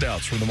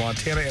standouts from the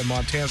Montana and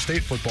Montana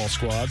State football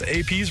squad. The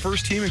AP's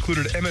first team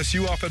included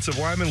MSU offensive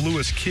lineman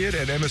Lewis Kidd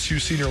and MSU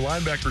senior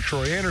linebacker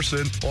Troy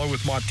Anderson, along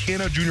with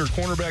Montana junior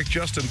cornerback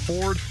Justin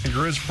Ford and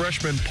Grizz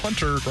freshman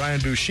punter Brian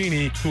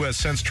Buschini, who has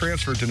since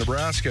transferred to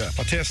Nebraska.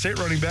 Montana State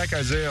running back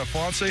Isaiah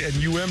Fonse and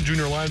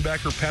junior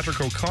linebacker Patrick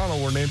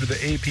O'Connell were named to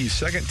the AP's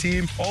second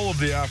team. All of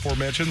the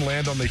aforementioned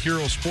land on the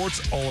Hero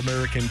Sports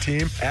All-American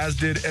team, as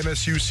did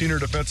MSU senior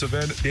defensive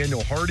end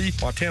Daniel Hardy,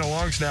 Montana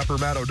long snapper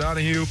Matt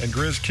O'Donohue, and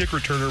Grizz kick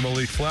returner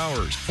Malik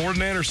Flowers. Ford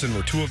and Anderson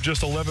were 2 of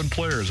just 11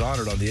 players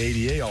honored on the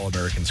ADA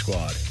All-American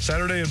squad.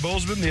 Saturday in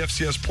Bozeman, the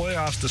FCS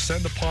playoffs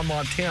descend upon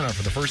Montana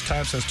for the first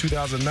time since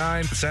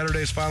 2009.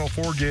 Saturday's Final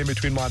Four game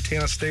between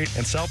Montana State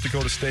and South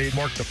Dakota State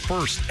marked the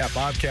first at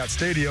Bobcat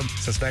Stadium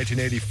since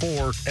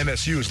 1984,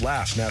 MSU's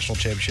last national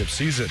championship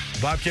season.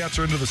 The Bobcats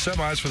are into the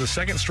semis for the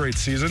second straight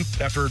season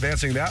after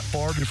advancing that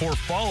far before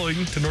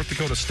falling to North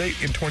Dakota State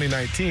in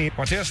 2019.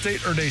 Montana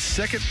State earned a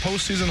second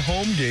postseason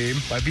home game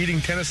by beating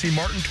Tennessee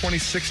Martin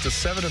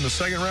 26-7 in the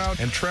second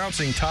round and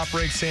trouncing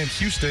top-ranked Sam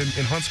Houston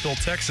in Huntsville,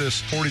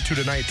 Texas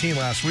 42-19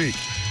 last week.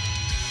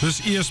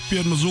 This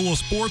ESPN Missoula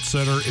Sports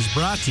Center is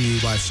brought to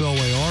you by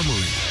Selway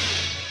Armory.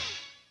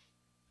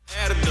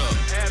 Add it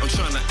up. I'm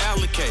trying to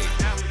allocate.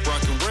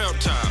 Rockin'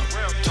 reptile.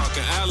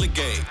 Talking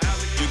alligator.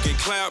 You get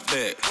clapped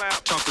at.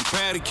 Talking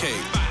patty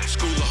cake.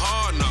 School of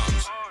hard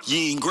knocks. You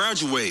ain't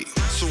graduate.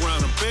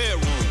 Surround a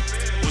bedroom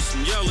with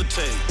some yellow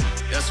tape.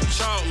 That's some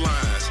chalk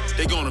lines.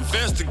 They gonna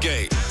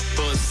investigate.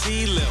 But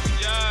C level.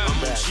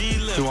 I'm on G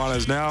level.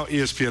 Nuanez Now,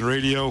 ESPN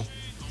Radio.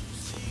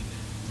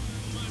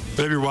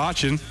 Maybe you're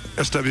watching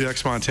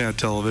SWX Montana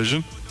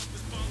Television.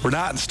 We're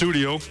not in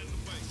studio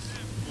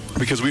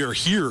because we are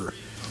here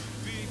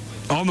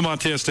on the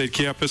Montana State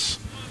campus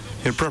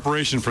in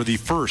preparation for the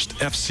first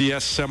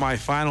FCS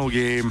semifinal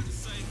game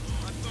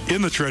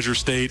in the Treasure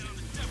State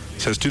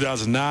since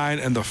 2009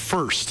 and the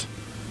first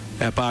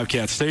at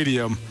Bobcat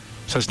Stadium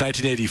since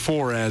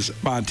 1984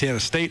 as Montana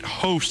State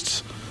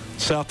hosts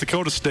South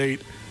Dakota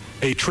State,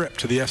 a trip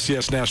to the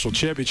FCS National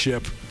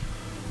Championship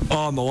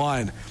on the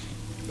line.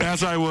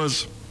 As I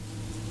was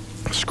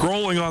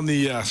scrolling on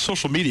the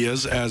social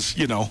medias, as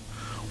you know,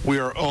 we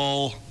are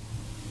all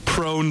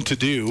prone to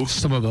do.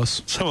 Some of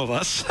us.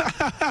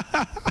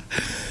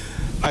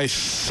 I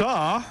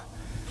saw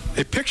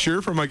a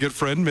picture from my good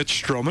friend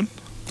Mitch Stroman.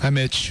 Hi,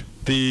 Mitch.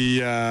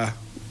 The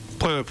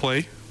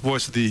play-by-play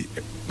voice of the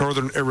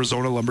Northern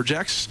Arizona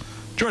Lumberjacks.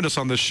 Joined us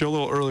on this show a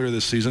little earlier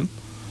this season.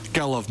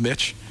 Gotta love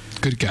Mitch.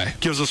 Good guy.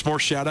 Gives us more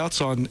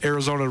shout-outs on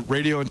Arizona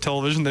radio and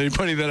television than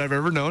anybody that I've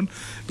ever known.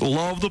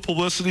 Love the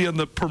publicity and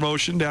the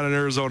promotion down in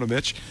Arizona,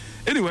 Mitch.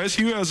 Anyways,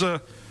 he has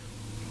a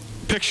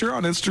picture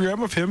on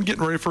Instagram of him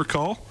getting ready for a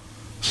call,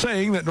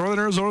 saying that Northern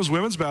Arizona's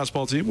women's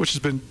basketball team, which has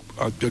been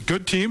a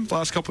good team the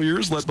last couple of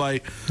years, led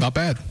by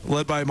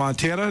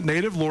Montana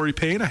native Lori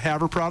Payne, a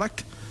Havre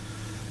product,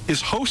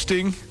 is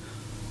hosting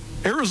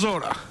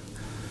Arizona.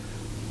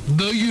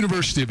 The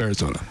University of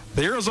Arizona.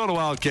 The Arizona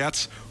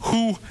Wildcats,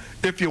 who,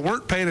 if you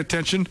weren't paying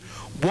attention,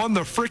 won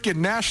the freaking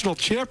national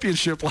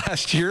championship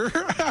last year.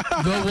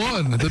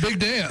 The big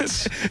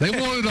dance. They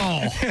won it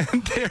all.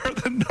 And they are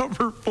the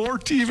number 4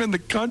 team in the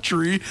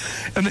country,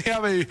 and they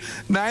have a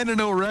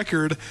 9-0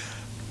 record.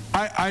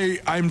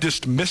 I'm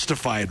just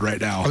mystified right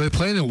now. Are they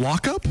playing in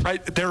Walkup?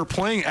 Right, they're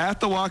playing at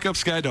the Walkup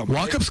Skydome.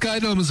 Walkup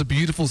Skydome is a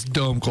beautiful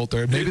dome,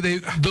 Colter. Maybe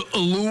the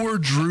allure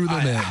drew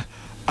them in.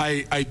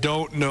 I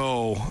don't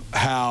know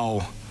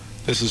how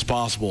this is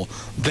possible.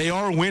 They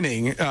are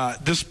winning.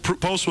 This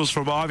post was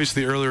from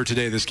obviously earlier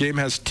today. This game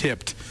has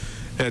tipped,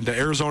 and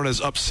Arizona is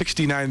up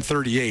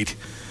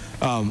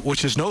 69-38,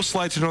 which is no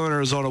slight to Northern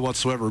Arizona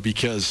whatsoever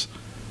because,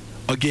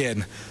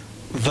 again,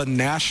 the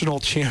national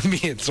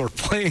champions are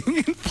playing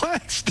in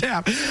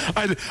Flagstaff.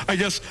 I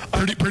guess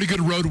pretty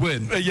good road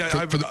win.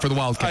 For the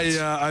Wildcats.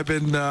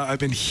 I've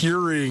been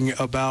hearing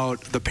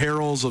about the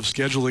perils of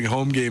scheduling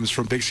home games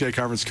from Big Sky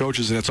Conference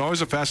coaches, and it's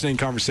always a fascinating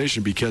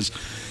conversation because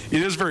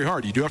it is very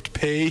hard. You do have to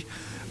pay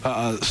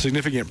a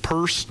significant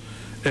purse,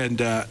 and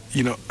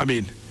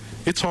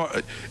it's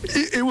hard.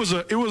 It was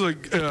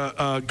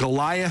a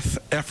Goliath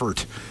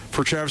effort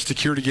for Travis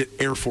DeCuire to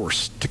get Air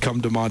Force to come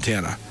to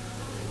Montana.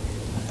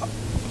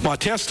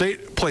 Montana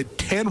State played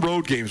 10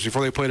 road games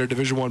before they played a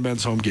Division I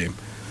men's home game.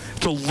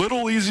 It's a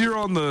little easier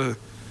on the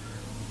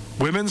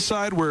women's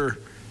side where,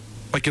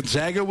 like,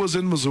 Gonzaga was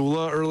in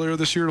Missoula earlier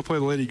this year to play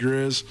the Lady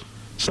Grizz.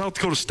 South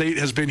Dakota State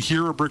has been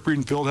here at Brick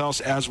Breeden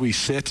Fieldhouse as we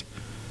sit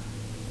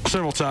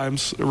several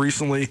times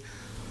recently.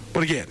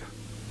 But again,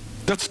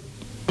 that's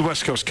the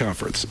West Coast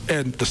Conference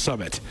and the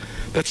Summit.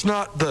 That's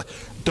not the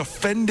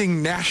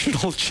defending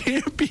national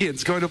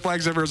champions going to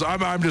Flagstaff, Arizona.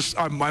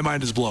 My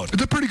mind is blown.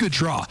 It's a pretty good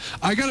draw.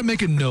 I got to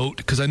make a note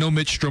because I know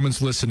Mitch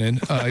Stroman's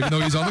listening, even though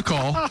he's on the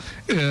call.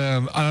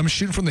 I'm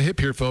shooting from the hip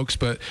here, folks,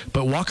 but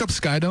Walkup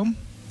Skydome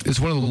is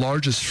one of the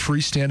largest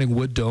freestanding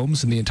wood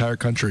domes in the entire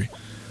country.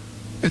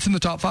 It's in the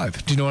top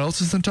 5. Do you know what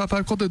else is in the top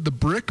 5 called? The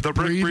Brick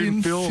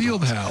Breeden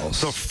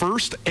Fieldhouse. The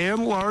first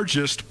and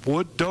largest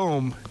wood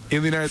dome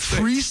in the United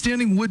States.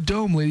 Freestanding wood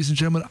dome, ladies and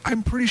gentlemen.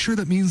 I'm pretty sure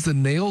that means the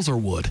nails are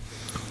wood.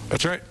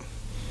 That's right.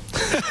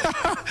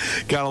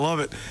 Gotta love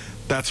it.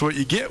 That's what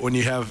you get when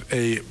you have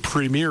a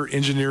premier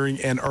engineering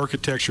and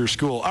architecture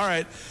school. All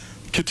right,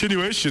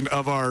 continuation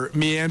of our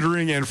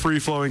meandering and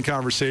free-flowing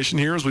conversation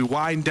here as we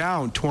wind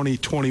down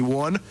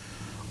 2021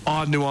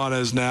 on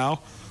Nuanez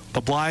Now. The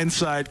blind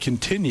side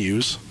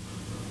continues.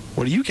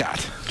 What do you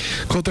got?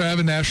 Colter, I have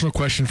a national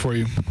question for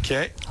you.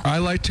 Okay. I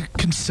like to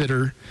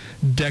consider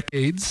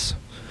decades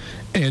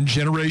and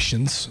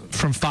generations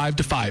from 5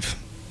 to 5,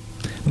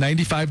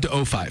 95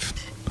 to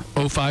 05.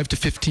 05 to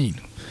 15,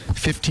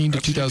 15 to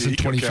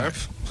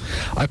 2025.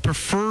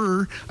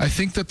 Okay. I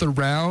think that the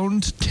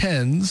round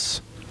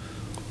 10s,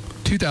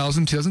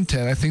 2000,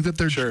 2010, I think that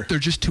they're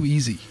just too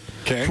easy.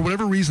 Okay. For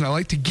whatever reason, I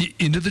like to get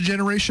into the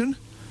generation.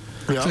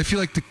 Yeah. So I feel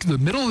like the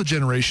middle of the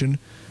generation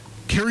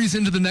carries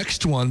into the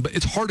next one, but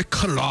it's hard to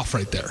cut it off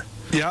right there.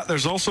 Yeah,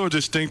 there's also a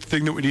distinct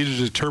thing that we need to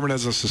determine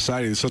as a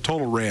society. It's a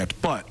total rant,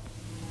 but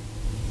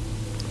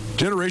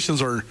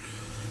generations are...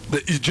 The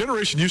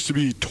generation used to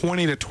be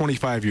 20 to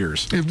 25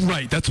 years.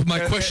 Right. That's what my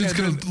question's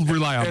going to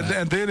rely on.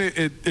 And then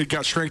it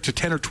got shrank to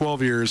 10 or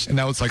 12 years. And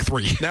now it's like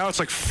 3. Now it's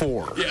like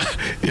 4.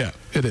 Yeah,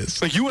 it is.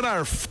 Like you and I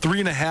are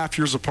 3.5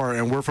 years apart,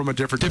 and we're from a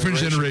different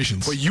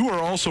generations. But you are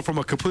also from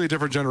a completely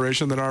different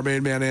generation than our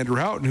main man, Andrew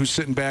Houghton, who's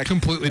sitting back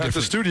completely at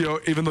the studio,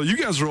 even though you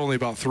guys are only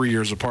about 3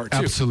 years apart, too.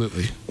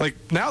 Absolutely. Like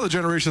now the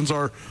generations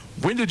are,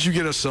 when did you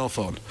get a cell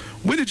phone?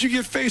 When did you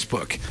get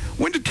Facebook?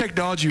 When did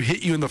technology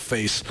hit you in the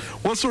face?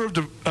 What sort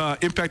of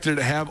impact did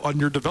it have on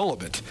your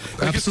development?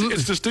 Like Absolutely.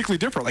 It's distinctly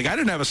different. Like I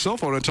didn't have a cell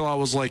phone until I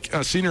was like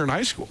a senior in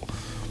high school.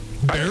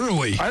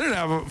 Barely. I didn't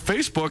have a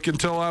Facebook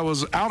until I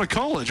was out of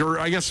college, or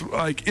I guess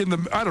like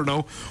I don't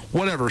know,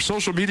 whatever.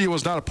 Social media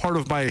was not a part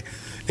of my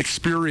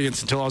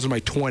experience until I was in my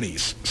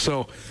 20s.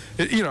 So,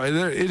 it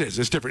is.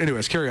 It's different.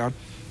 Anyways, carry on.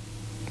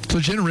 So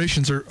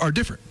generations are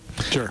different.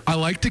 Sure. I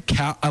like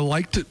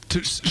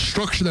to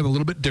structure them a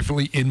little bit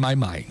differently in my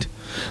mind.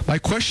 My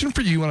question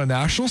for you on a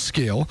national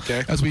scale,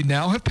 as we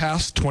now have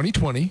passed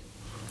 2020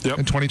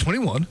 and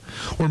 2021,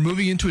 we're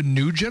moving into a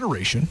new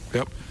generation.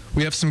 Yep.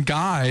 We have some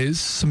guys,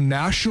 some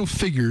national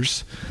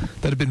figures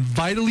that have been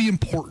vitally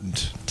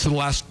important to the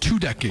last 2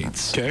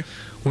 decades. Okay.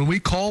 When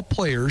we call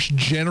players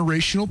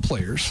generational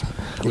players,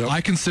 I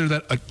consider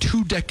that a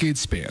 2-decade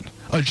span,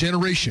 a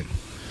generation.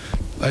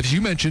 As you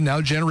mentioned,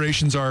 now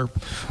generations are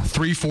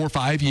 3, 4,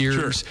 5 years.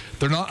 Sure.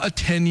 They're not a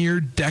 10-year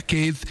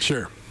decade.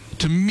 Sure.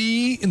 To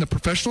me, in the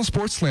professional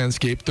sports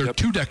landscape, they're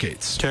 2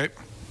 decades. Okay.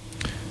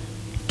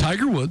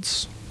 Tiger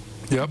Woods,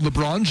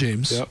 LeBron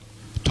James,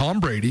 Tom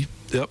Brady,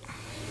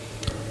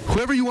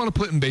 whoever you want to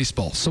put in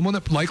baseball, someone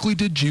that likely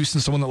did juice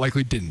and someone that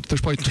likely didn't.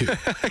 There's probably 2.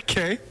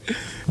 Okay.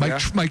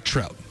 Mike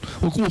Trout.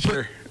 We'll put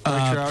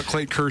Mike Trout,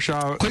 Clayton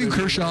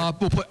Kershaw.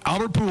 We'll put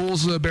Albert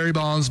Pujols, Barry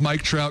Bonds,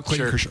 Mike Trout,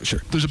 Clayton Kershaw.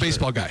 Sure. There's a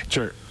baseball guy.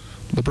 Sure.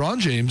 LeBron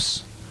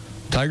James,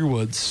 Tiger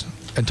Woods,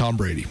 and Tom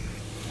Brady.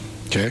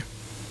 Okay.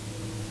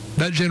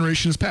 That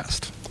generation has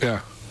passed.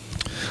 Yeah.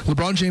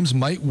 LeBron James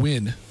might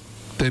win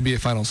the NBA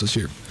Finals this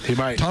year. He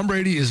might. Tom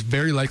Brady is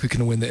very likely going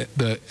to win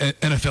the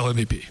NFL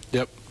MVP.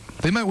 Yep.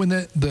 They might win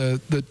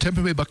the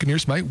Tampa Bay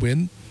Buccaneers might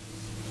win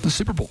the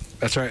Super Bowl.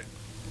 That's right.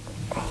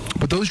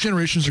 But those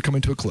generations are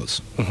coming to a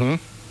close.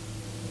 Mm-hmm.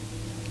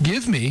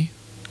 Give me,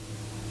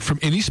 from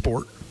any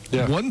sport,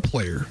 one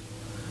player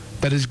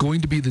that is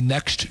going to be the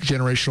next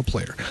generational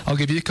player. I'll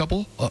give you a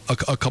couple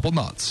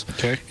nods.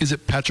 Okay. Is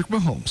it Patrick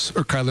Mahomes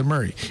or Kyler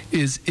Murray?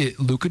 Is it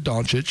Luka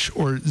Doncic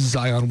or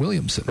Zion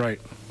Williamson? Right.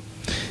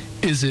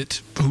 Is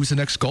it, who's the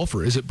next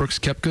golfer? Is it Brooks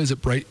Koepka? Is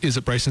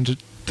it Bryson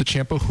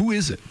DeChambeau? Who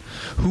is it?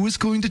 Who is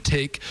going to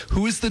take,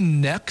 who is the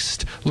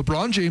next?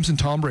 LeBron James and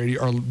Tom Brady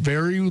are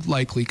very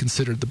likely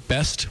considered the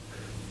best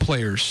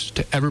players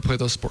to ever play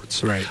those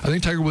sports. Right. I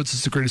think Tiger Woods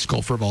is the greatest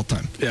golfer of all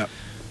time. Yeah.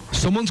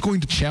 Someone's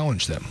going to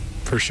challenge them.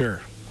 For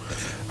sure.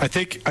 I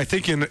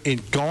think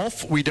in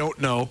golf, we don't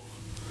know.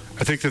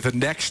 I think that the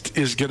next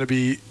is going to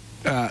be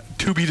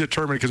to be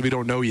determined because we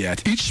don't know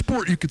yet. Each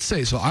sport you could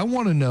say. So I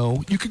want to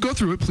know. You could go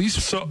through it, please.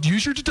 So,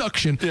 use your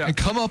deduction and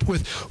come up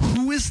with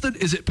who is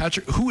it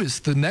Patrick? Who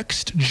is the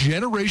next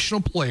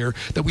generational player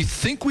that we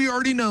think we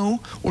already know,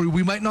 or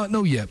we might not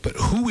know yet? But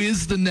who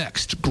is the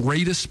next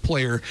greatest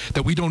player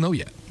that we don't know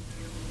yet?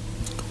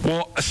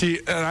 Well, see,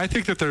 and I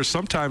think that there's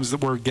sometimes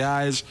where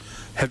guys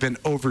have been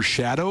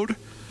overshadowed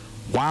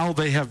while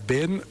they have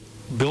been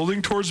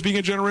building towards being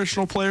a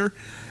generational player,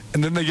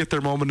 and then they get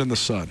their moment in the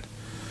sun.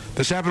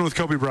 This happened with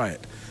Kobe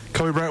Bryant.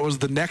 Kobe Bryant was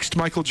the next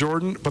Michael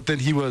Jordan, but then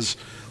he was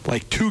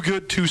like too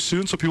good too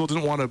soon, so people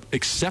didn't want to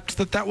accept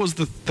that was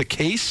the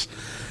case.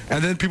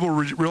 And then people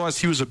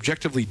realized he was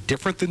objectively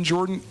different than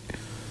Jordan,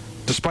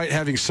 despite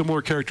having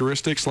similar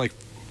characteristics like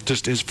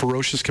just his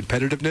ferocious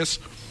competitiveness.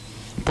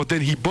 But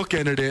then he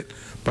bookended it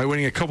by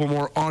winning a couple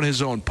more on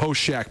his own,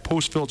 post-Shaq,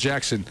 post-Phil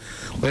Jackson,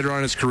 later on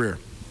in his career.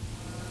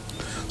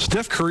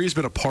 Steph Curry has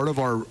been a part of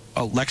our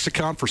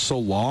lexicon for so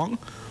long,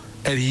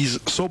 and he's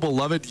so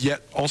beloved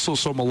yet also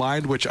so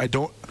maligned, which I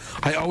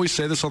always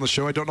say this on the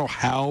show, I don't know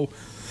how.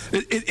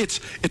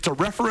 It's a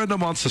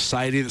referendum on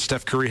society that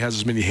Steph Curry has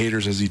as many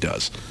haters as he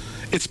does.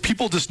 It's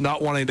people just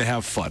not wanting to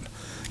have fun.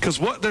 Because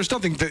there's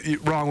nothing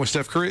wrong with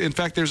Steph Curry. In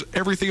fact, there's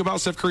everything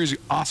about Steph Curry is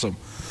awesome.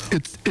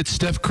 It's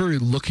Steph Curry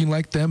looking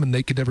like them, and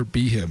they could never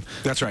be him.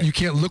 That's right. You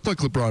can't look like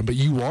LeBron, but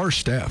you are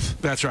Steph.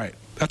 That's right.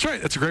 That's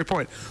right. That's a great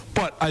point.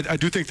 But I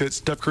do think that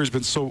Steph Curry's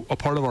been so a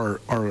part of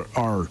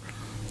our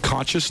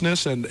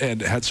consciousness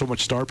and had so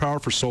much star power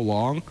for so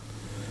long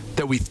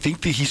that we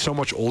think that he's so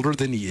much older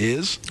than he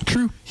is.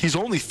 True. He's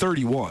only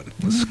 31.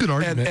 This is a good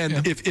argument.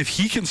 And if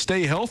he can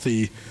stay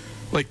healthy,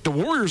 like the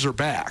Warriors are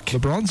back.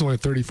 LeBron's only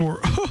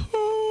 34.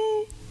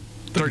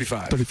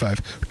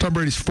 35. Tom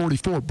Brady's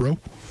 44, bro.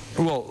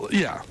 Well,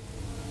 yeah.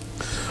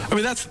 I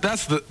mean, that's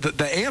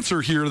the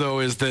answer here, though,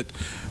 is that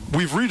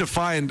we've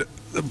redefined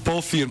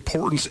both the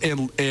importance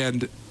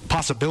and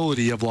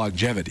possibility of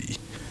longevity.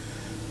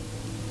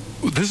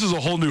 This is a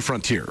whole new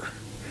frontier.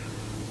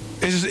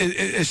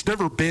 It's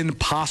never been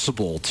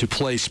possible to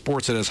play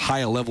sports at as high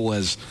a level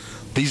as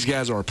these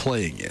guys are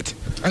playing it.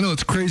 I know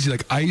it's crazy,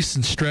 like ice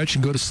and stretch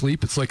and go to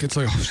sleep. It's like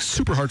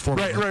super hard for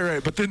me.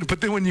 Right. But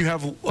then when you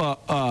have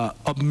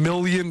 $1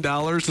 million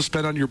to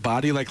spend on your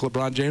body, like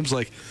LeBron James,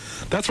 like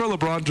that's why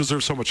LeBron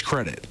deserves so much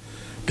credit,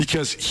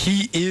 because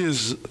he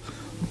is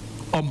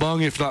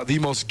among, if not the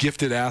most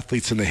gifted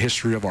athletes in the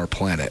history of our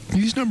planet.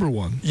 He's number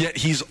one. Yet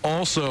he's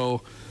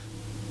also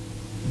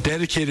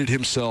dedicated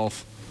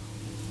himself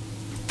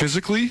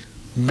physically,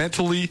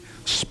 mentally,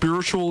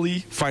 spiritually,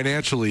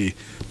 financially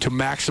to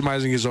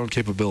maximizing his own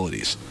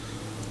capabilities.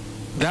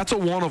 That's a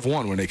one of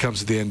one when it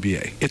comes to the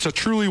NBA. It's a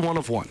truly one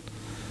of one.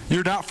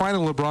 You're not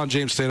finding LeBron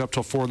James staying up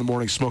till 4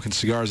 a.m. smoking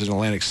cigars in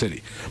Atlantic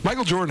City.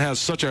 Michael Jordan has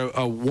such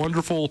a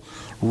wonderful,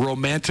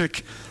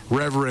 romantic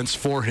reverence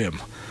for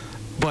him.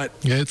 But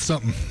yeah, it's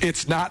something.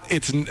 It's not.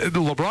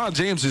 LeBron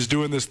James is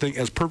doing this thing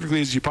as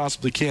perfectly as you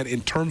possibly can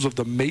in terms of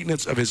the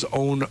maintenance of his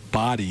own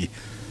body,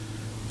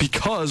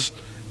 because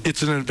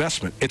it's an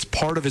investment. It's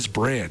part of his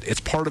brand. It's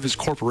part of his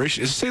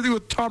corporation. It's the same thing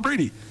with Tom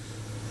Brady.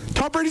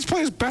 Tom Brady's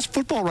playing his best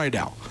football right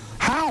now.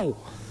 How?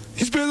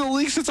 He's been in the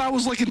league since I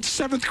was like in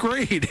 7th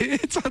grade.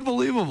 It's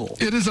unbelievable.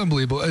 It is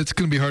unbelievable. It's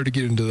going to be hard to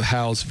get into the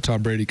hows of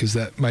Tom Brady because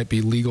that might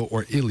be legal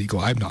or illegal.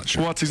 I'm not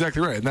sure. Well, that's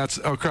exactly right. And that's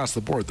across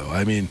the board, though.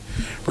 I mean,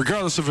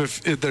 regardless of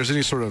if there's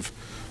any sort of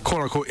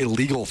quote-unquote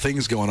illegal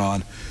things going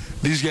on,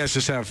 these guys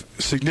just have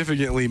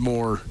significantly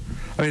more.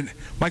 I mean,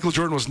 Michael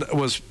Jordan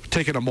was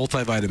taking a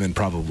multivitamin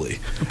probably.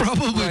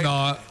 Probably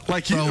not.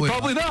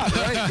 Probably not,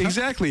 right?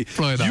 Exactly.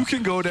 You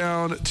can go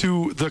down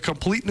to the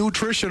Complete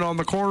Nutrition on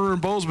the corner in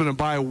Bozeman and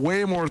buy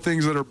way more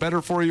things that are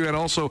better for you and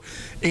also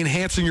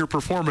enhancing your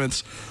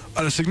performance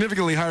at a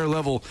significantly higher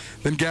level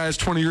than guys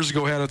 20 years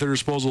ago had at their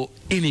disposal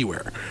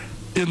anywhere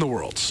in the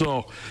world.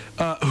 So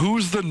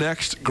who's the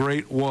next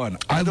great one?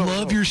 I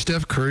love your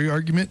Steph Curry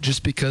argument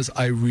just because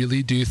I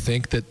really do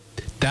think that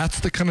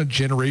that's the kind of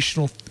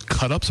generational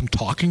cut-ups I'm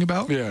talking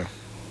about. Yeah.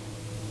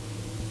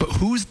 But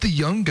who's the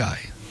young guy?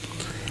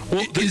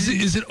 Well,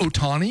 is it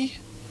Ohtani?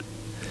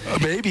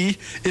 Maybe.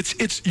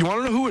 It's. You want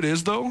to know who it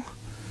is, though?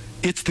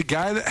 It's the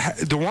guy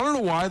that... Do you want to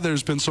know why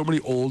there's been so many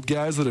old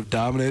guys that have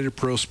dominated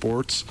pro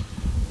sports?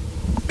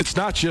 It's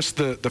not just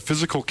the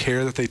physical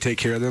care that they take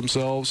care of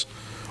themselves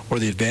or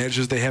the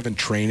advantages they have in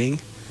training.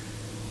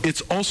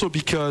 It's also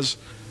because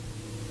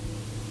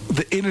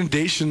the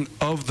inundation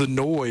of the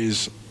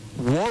noise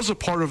was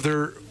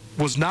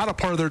not a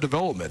part of their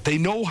development. They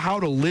know how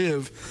to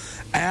live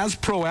as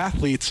pro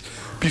athletes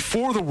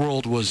before the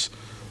world was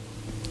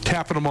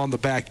tapping them on the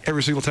back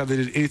every single time they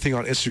did anything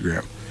on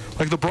Instagram.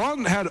 Like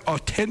LeBron had a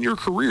 10-year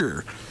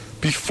career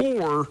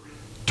before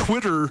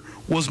Twitter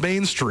was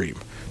mainstream,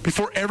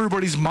 before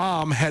everybody's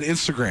mom had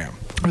Instagram.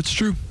 That's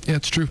true. Yeah,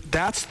 it's true.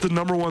 That's the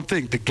number one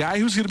thing. The guy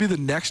who's going to be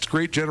the next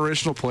great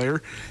generational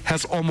player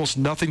has almost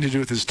nothing to do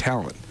with his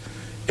talent.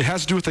 It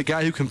has to do with the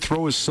guy who can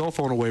throw his cell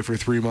phone away for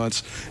 3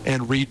 months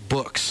and read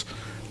books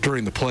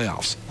during the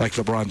playoffs, like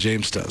LeBron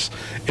James does.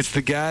 It's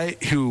the guy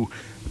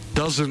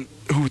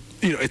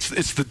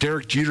it's the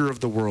Derek Jeter of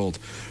the world,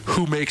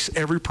 who makes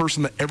every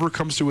person that ever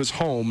comes to his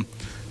home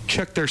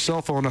check their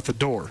cell phone at the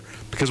door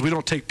because we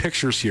don't take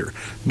pictures here.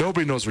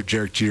 Nobody knows where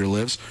Derek Jeter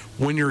lives.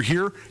 When you're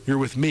here, you're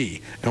with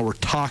me, and we're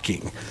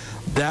talking.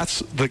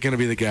 That's going to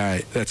be the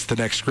guy that's the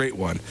next great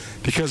one,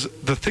 because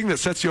the thing that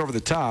sets you over the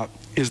top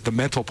is the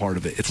mental part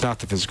of it. It's not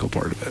the physical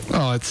part of it.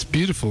 Oh, it's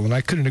beautiful, and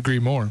I couldn't agree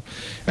more.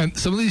 And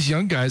some of these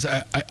young guys,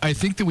 I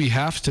think that we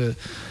have to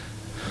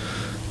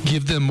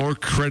give them more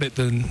credit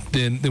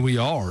than we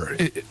are.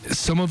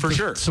 Some of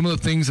the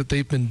things that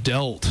they've been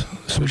dealt,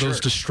 some of those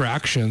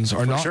distractions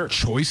are not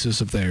choices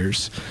of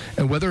theirs.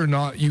 And whether or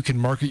not you can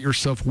market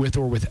yourself with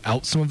or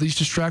without some of these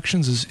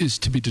distractions is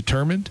to be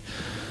determined.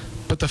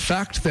 But the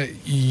fact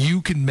that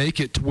you can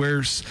make it to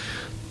where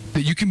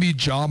that you can be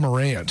Ja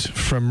Morant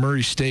from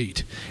Murray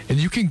State and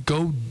you can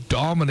go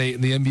dominate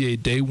in the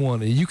NBA day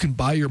one and you can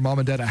buy your mom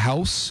and dad a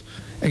house,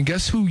 and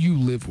guess who you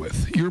live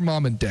with? Your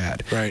mom and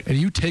dad. Right. And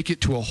you take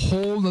it to a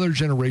whole other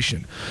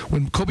generation.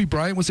 When Kobe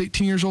Bryant was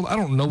 18 years old, I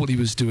don't know what he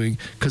was doing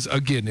because,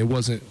 again, it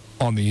wasn't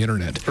on the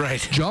internet.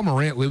 Right. Ja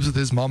Morant lives with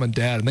his mom and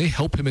dad, and they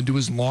help him and do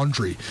his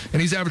laundry.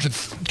 And he's averaging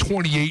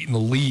 28 in the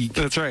league.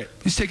 That's right.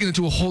 He's taking it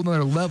to a whole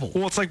other level.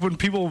 Well, it's like when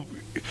people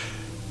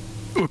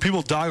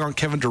dog on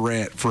Kevin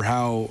Durant for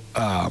how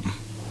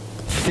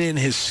thin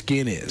his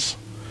skin is.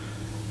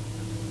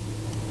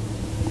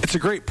 It's a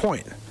great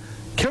point.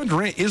 Kevin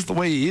Durant is the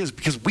way he is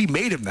because we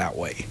made him that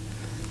way.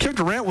 Kevin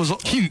Durant was...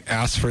 He didn't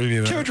ask for any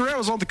of that. Kevin Durant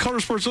was on the cover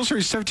of Sports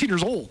Illustrated. He's 17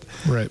 years old.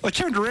 Right. Like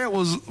Kevin Durant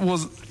was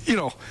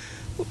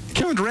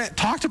Kevin Durant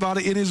talked about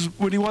it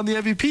when he won the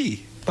MVP.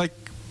 Like,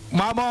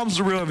 my mom's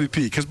the real MVP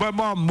because my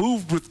mom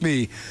moved with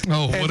me.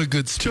 Oh, what a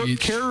good speech. Took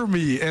care of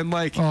me and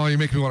like... Oh, you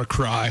make me want to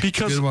cry.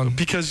 Because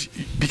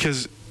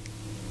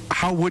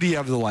how would he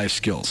have the life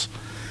skills?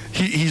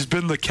 He's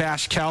been the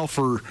cash cow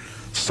for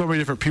so many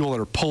different people that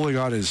are pulling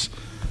on his...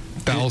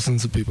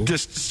 Thousands of people.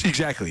 Just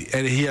exactly,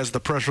 and he has the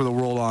pressure of the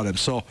world on him.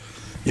 So,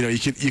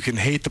 you can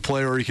hate the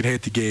player or you can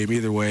hate the game.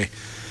 Either way,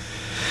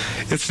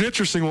 it's an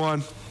interesting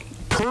one.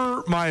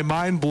 Per my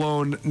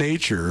mind-blown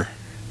nature,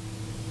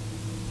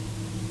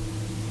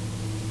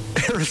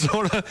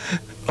 Arizona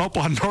up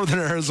on Northern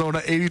Arizona,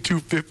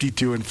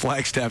 82-52 in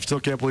Flagstaff.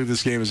 Still can't believe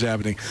this game is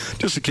happening.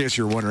 Just in case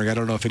you're wondering, I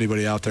don't know if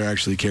anybody out there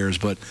actually cares,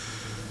 but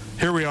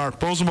here we are.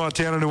 Bozeman,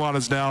 Montana,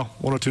 Nuanez now,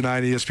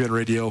 102.9 ESPN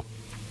Radio.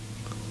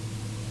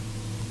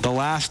 The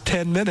last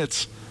 10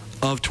 minutes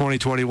of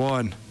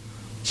 2021.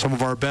 Some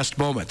of our best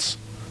moments.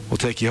 We'll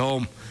take you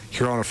home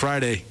here on a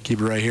Friday.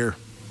 Keep it right here.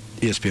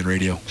 ESPN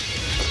Radio.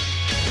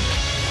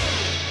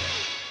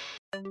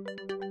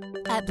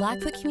 At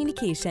Blackfoot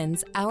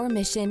Communications, our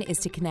mission is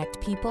to connect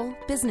people,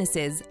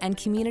 businesses, and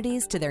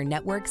communities to their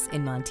networks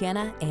in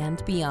Montana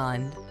and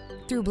beyond.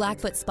 Through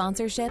Blackfoot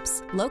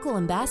sponsorships, local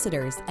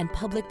ambassadors, and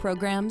public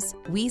programs,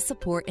 we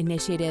support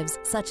initiatives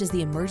such as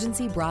the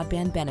Emergency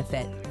Broadband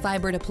Benefit,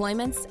 fiber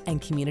deployments,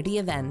 and community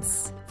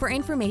events. For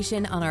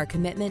information on our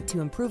commitment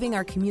to improving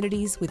our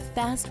communities with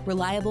fast,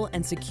 reliable,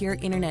 and secure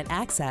internet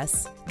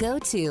access, go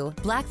to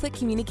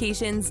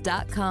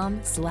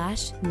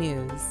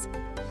blackfootcommunications.com/news.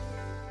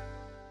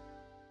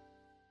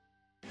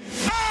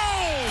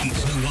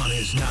 It's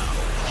Nuanez now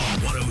on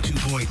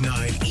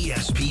 102.9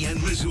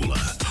 ESPN Missoula.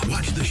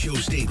 Watch the show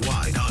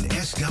statewide on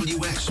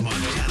SWX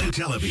Montana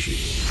Television.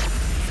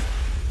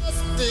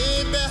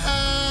 Stay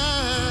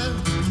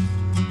behind.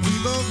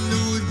 We both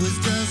knew it was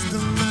just a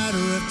matter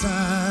of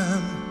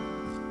time.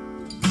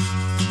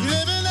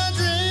 Living our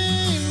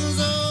dreams,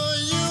 oh,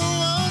 you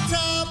on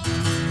top.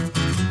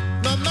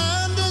 My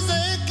mind is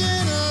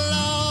aching,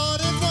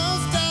 Lord, it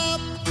won't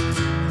stop.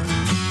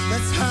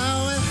 That's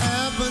how it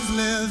happens,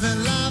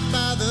 living life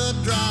by the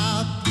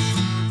drop.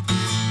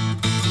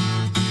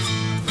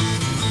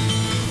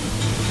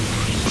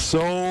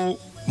 So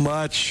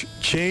much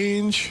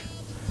change,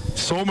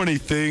 so many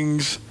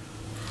things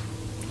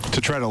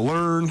to try to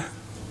learn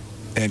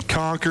and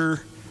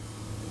conquer.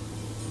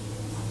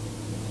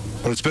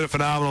 But it's been a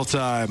phenomenal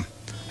time,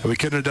 and we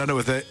couldn't have done it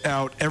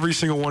without every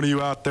single one of you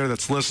out there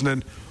that's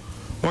listening.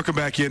 Welcome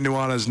back in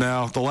Nuanez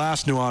Now, the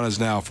last Nuanez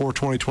Now for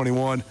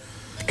 2021,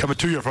 coming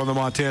to you from the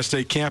Montana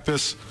State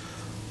campus,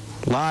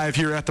 live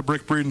here at the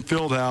Brick Breeden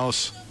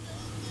Fieldhouse.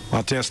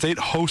 Montana State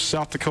hosts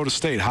South Dakota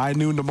State, high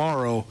noon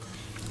tomorrow,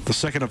 the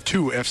second of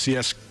two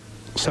FCS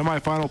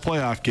semifinal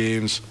playoff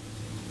games.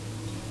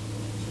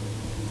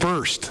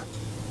 First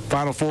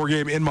Final Four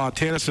game in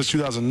Montana since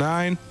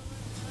 2009,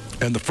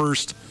 and the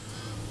first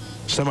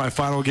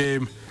semifinal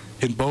game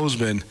in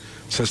Bozeman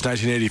since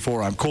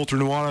 1984. I'm Colter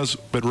Nuanez,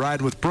 been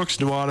riding with Brooks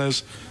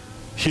Nuanez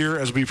here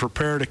as we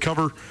prepare to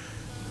cover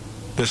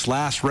this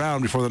last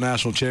round before the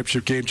national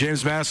championship game.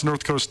 James Madison, North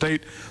Dakota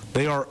State,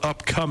 they are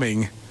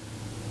upcoming.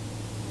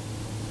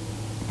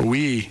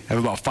 We have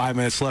about 5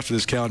 minutes left of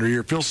this calendar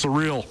year. It feels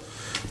surreal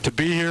to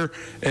be here,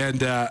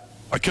 and I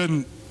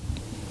couldn't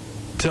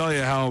tell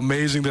you how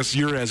amazing this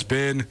year has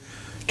been,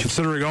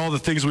 considering all the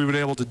things we've been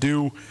able to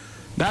do,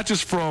 not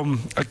just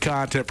from a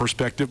content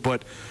perspective,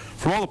 but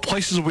from all the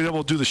places we've been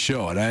able to do the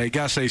show. And I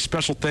got to say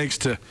special thanks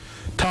to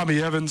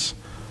Tommy Evans,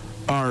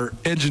 our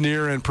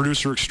engineer and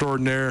producer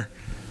extraordinaire.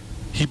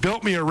 He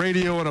built me a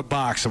radio in a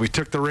box, and we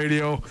took the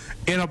radio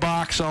in a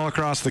box all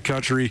across the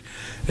country,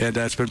 and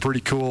it's been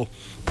pretty cool,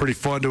 pretty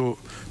fun to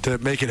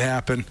make it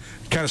happen.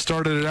 Kind of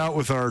started it out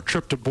with our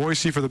trip to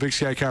Boise for the Big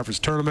Sky Conference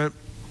tournament,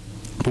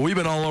 but we've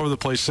been all over the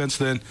place since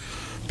then.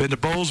 Been to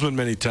Bozeman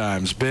many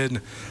times, been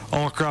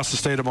all across the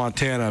state of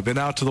Montana, been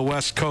out to the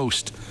West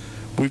Coast.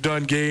 We've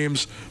done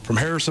games from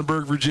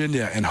Harrisonburg,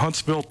 Virginia, and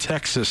Huntsville,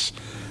 Texas,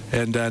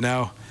 and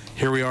now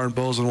here we are in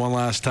Bozeman one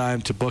last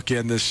time to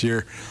bookend this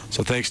year.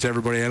 So thanks to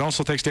everybody, and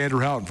also thanks to Andrew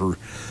Houghton for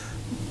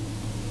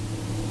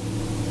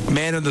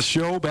manning the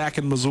show back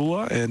in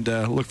Missoula, and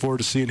look forward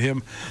to seeing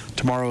him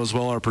tomorrow as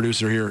well, our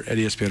producer here at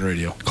ESPN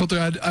Radio.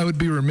 Colter, I would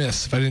be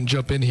remiss if I didn't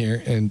jump in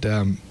here and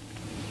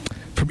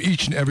from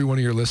each and every one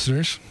of your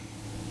listeners,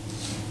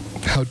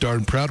 how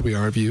darn proud we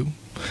are of you,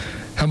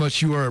 how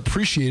much you are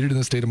appreciated in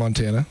the state of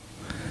Montana.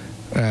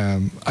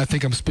 I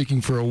think I'm speaking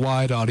for a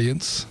wide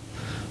audience.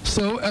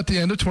 So at the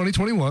end of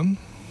 2021,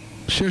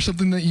 share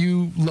something that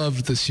you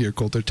loved this year,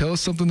 Colter. Tell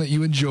us something that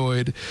you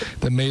enjoyed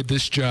that made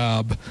this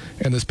job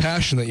and this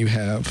passion that you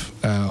have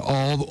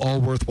all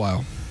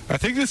worthwhile. I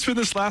think it's been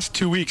this last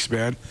 2 weeks,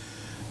 man.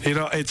 You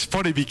know, it's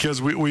funny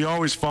because we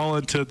always fall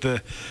into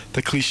the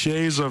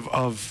cliches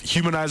of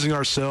humanizing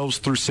ourselves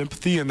through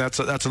sympathy, and that's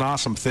an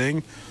awesome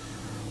thing.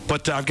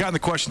 But I've gotten the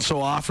question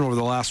so often over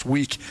the last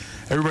week.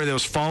 Everybody that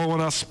was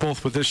following us,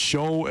 both with this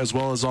show as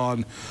well as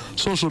on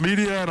social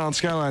media and on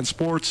Skyline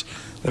Sports,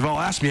 they've all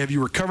asked me, "Have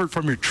you recovered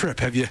from your trip?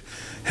 Have you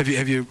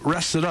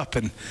rested up?"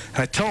 And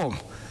I tell them,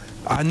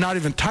 I'm not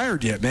even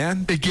tired yet,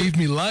 man. It gave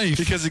me life.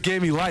 Because it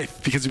gave me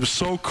life. Because it was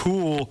so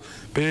cool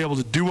being able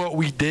to do what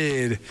we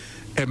did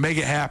and make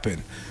it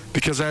happen.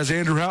 Because as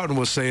Andrew Houghton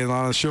was saying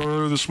on the show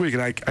earlier this week,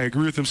 and I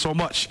agree with him so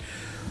much,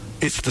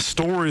 it's the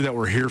story that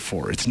we're here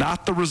for. It's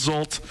not the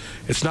result.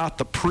 It's not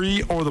the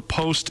pre or the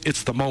post.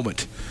 It's the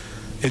moment.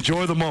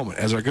 Enjoy the moment,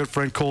 as our good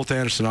friend Colt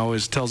Anderson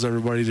always tells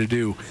everybody to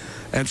do.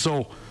 And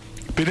so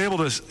being able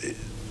to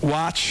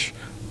watch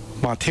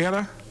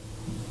Montana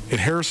in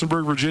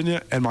Harrisonburg,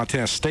 Virginia, and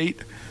Montana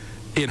State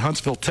in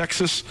Huntsville,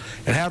 Texas,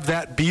 and have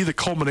that be the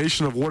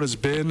culmination of what has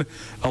been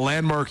a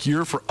landmark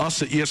year for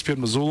us at ESPN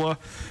Missoula,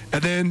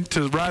 and then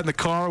to ride in the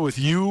car with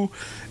you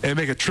and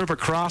make a trip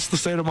across the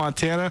state of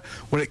Montana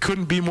when it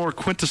couldn't be more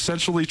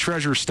quintessentially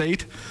Treasure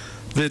State.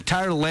 The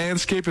entire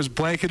landscape is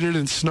blanketed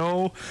in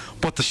snow,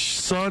 but the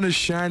sun is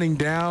shining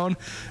down,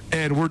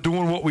 and we're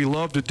doing what we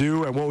love to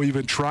do and what we've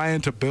been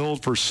trying to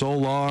build for so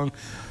long.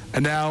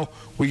 And now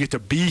we get to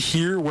be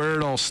here where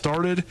it all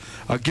started,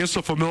 against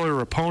a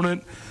familiar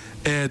opponent,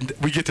 and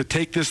we get to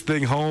take this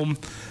thing home.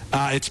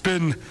 It's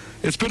been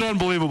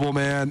unbelievable,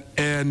 man.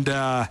 And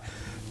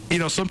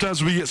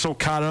sometimes we get so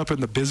caught up in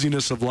the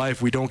busyness of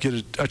life, we don't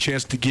get a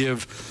chance to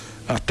give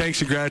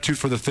thanks and gratitude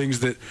for the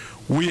things that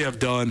we have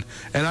done.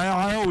 And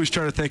I always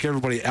try to thank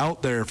everybody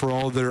out there for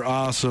all of their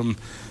awesome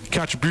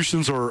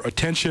contributions or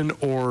attention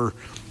or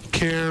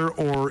care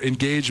or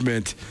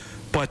engagement.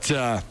 But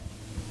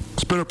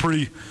it's been a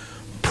pretty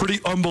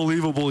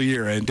unbelievable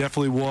year, and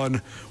definitely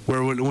one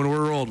where when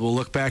we're old, we'll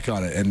look back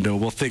on it and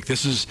we'll think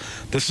this is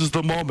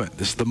the moment.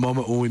 This is the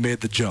moment when we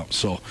made the jump.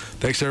 So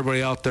thanks to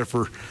everybody out there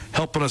for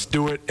helping us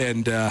do it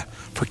and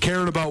for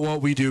caring about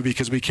what we do,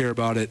 because we care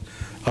about it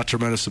a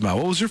tremendous amount.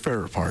 What was your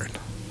favorite part?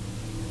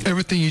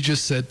 Everything you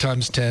just said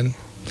times 10.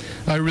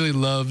 I really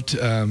loved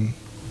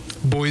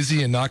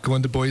Boise and not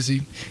going to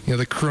Boise.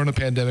 The corona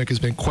pandemic has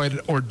been quite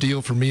an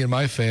ordeal for me and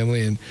my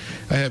family, and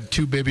I have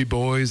 2 baby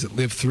boys that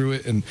live through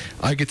it, and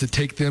I get to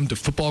take them to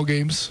football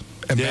games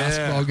and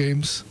basketball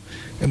games,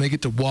 and they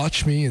get to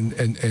watch me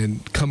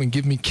and come and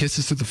give me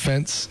kisses through the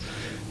fence,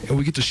 and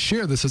we get to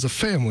share this as a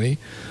family.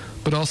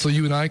 But also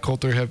you and I,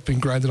 Coulter, have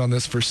been grinding on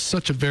this for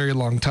such a very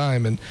long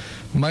time, and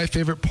my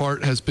favorite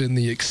part has been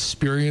the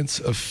experience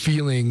of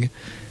feeling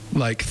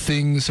like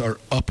things are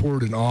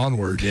upward and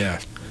onward. Yeah.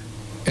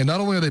 And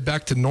not only are they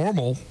back to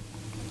normal,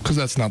 because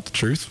that's not the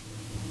truth,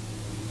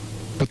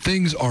 but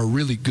things are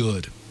really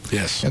good.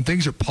 Yes. And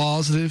things are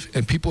positive,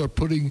 and people are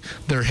putting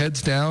their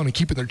heads down and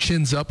keeping their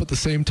chins up at the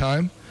same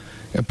time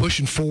and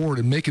pushing forward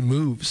and making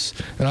moves.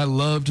 And I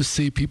love to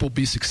see people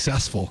be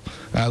successful.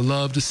 I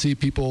love to see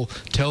people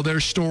tell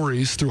their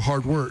stories through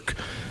hard work.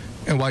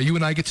 And while you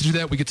and I get to do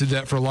that, we get to do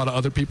that for a lot of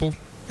other people.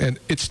 And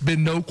it's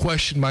been no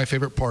question my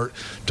favorite part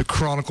to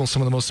chronicle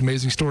some of the most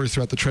amazing stories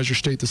throughout the Treasure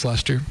State this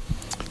last year.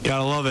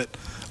 Gotta love it.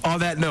 On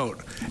that note,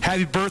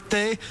 happy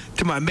birthday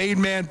to my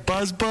main man,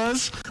 Buzz,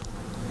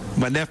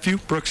 my nephew,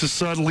 Brooks'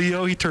 son,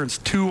 Leo. He turns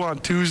 2 on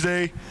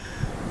Tuesday.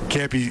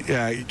 Can't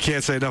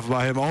say enough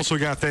about him. Also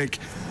got to thank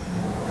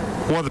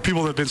one of the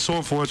people that have been so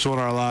influential in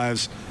our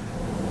lives,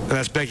 and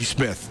that's Becky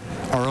Smith,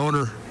 our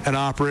owner and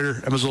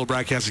operator at Missoula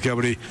Broadcasting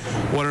Company.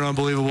 What an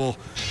unbelievable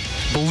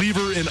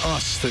believer in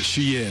us that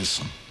she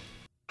is.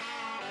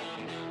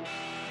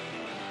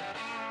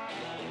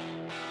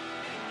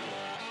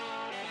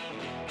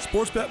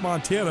 Sportsbet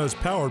Montana is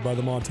powered by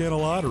the Montana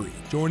Lottery.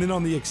 Join in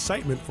on the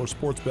excitement for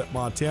Sportsbet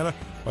Montana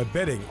by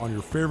betting on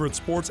your favorite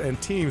sports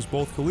and teams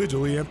both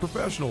collegially and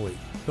professionally.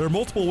 There are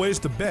multiple ways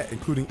to bet,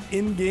 including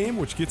in-game,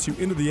 which gets you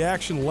into the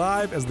action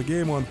live as the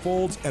game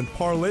unfolds, and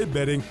parlay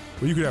betting,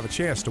 where you could have a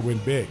chance to win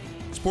big.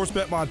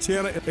 Sportsbet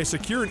Montana is a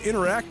secure and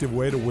interactive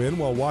way to win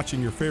while watching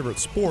your favorite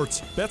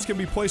sports. Bets can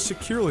be placed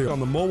securely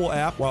on the mobile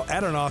app while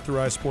at an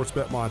authorized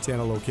Sportsbet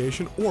Montana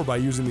location or by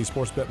using the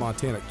Sportsbet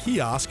Montana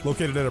kiosk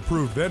located at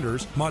approved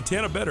vendors.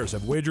 Montana bettors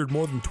have wagered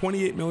more than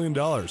 $28 million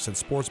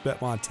since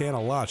Sportsbet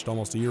Montana launched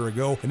almost a year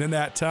ago, and in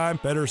that time,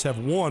 bettors have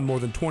won more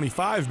than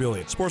 $25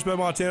 million. Sportsbet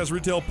Montana's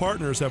retail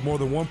partners have more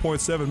than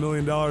 $1.7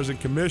 million in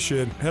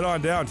commission. Head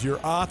on down to your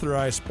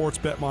authorized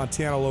Sportsbet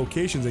Montana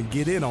locations and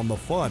get in on the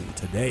fun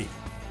today.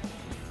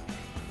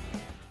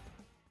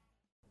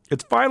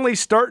 It's finally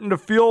starting to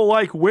feel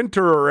like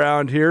winter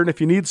around here, and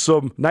if you need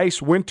some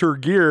nice winter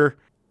gear,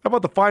 how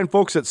about the fine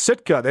folks at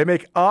Sitka? They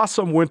make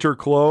awesome winter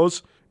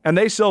clothes, and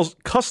they sell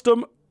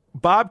custom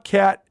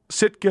Bobcat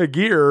Sitka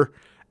gear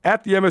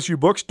at the MSU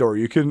Bookstore.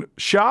 You can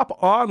shop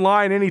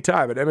online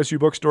anytime at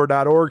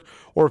msubookstore.org,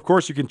 or of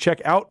course you can check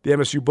out the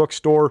MSU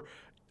Bookstore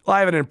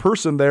live and in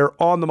person there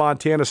on the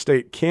Montana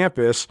State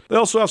campus. They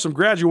also have some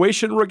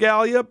graduation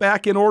regalia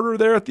back in order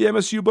there at the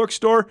MSU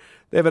Bookstore.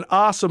 They have an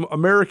awesome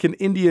American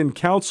Indian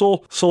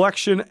Council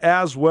selection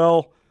as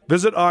well.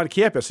 Visit on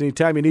campus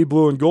anytime you need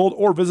blue and gold,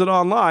 or visit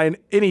online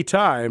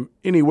anytime,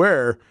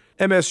 anywhere,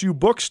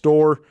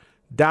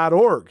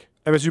 msubookstore.org.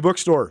 MSU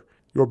Bookstore,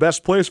 your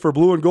best place for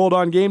blue and gold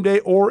on game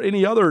day or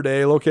any other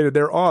day, located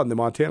there on the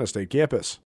Montana State campus.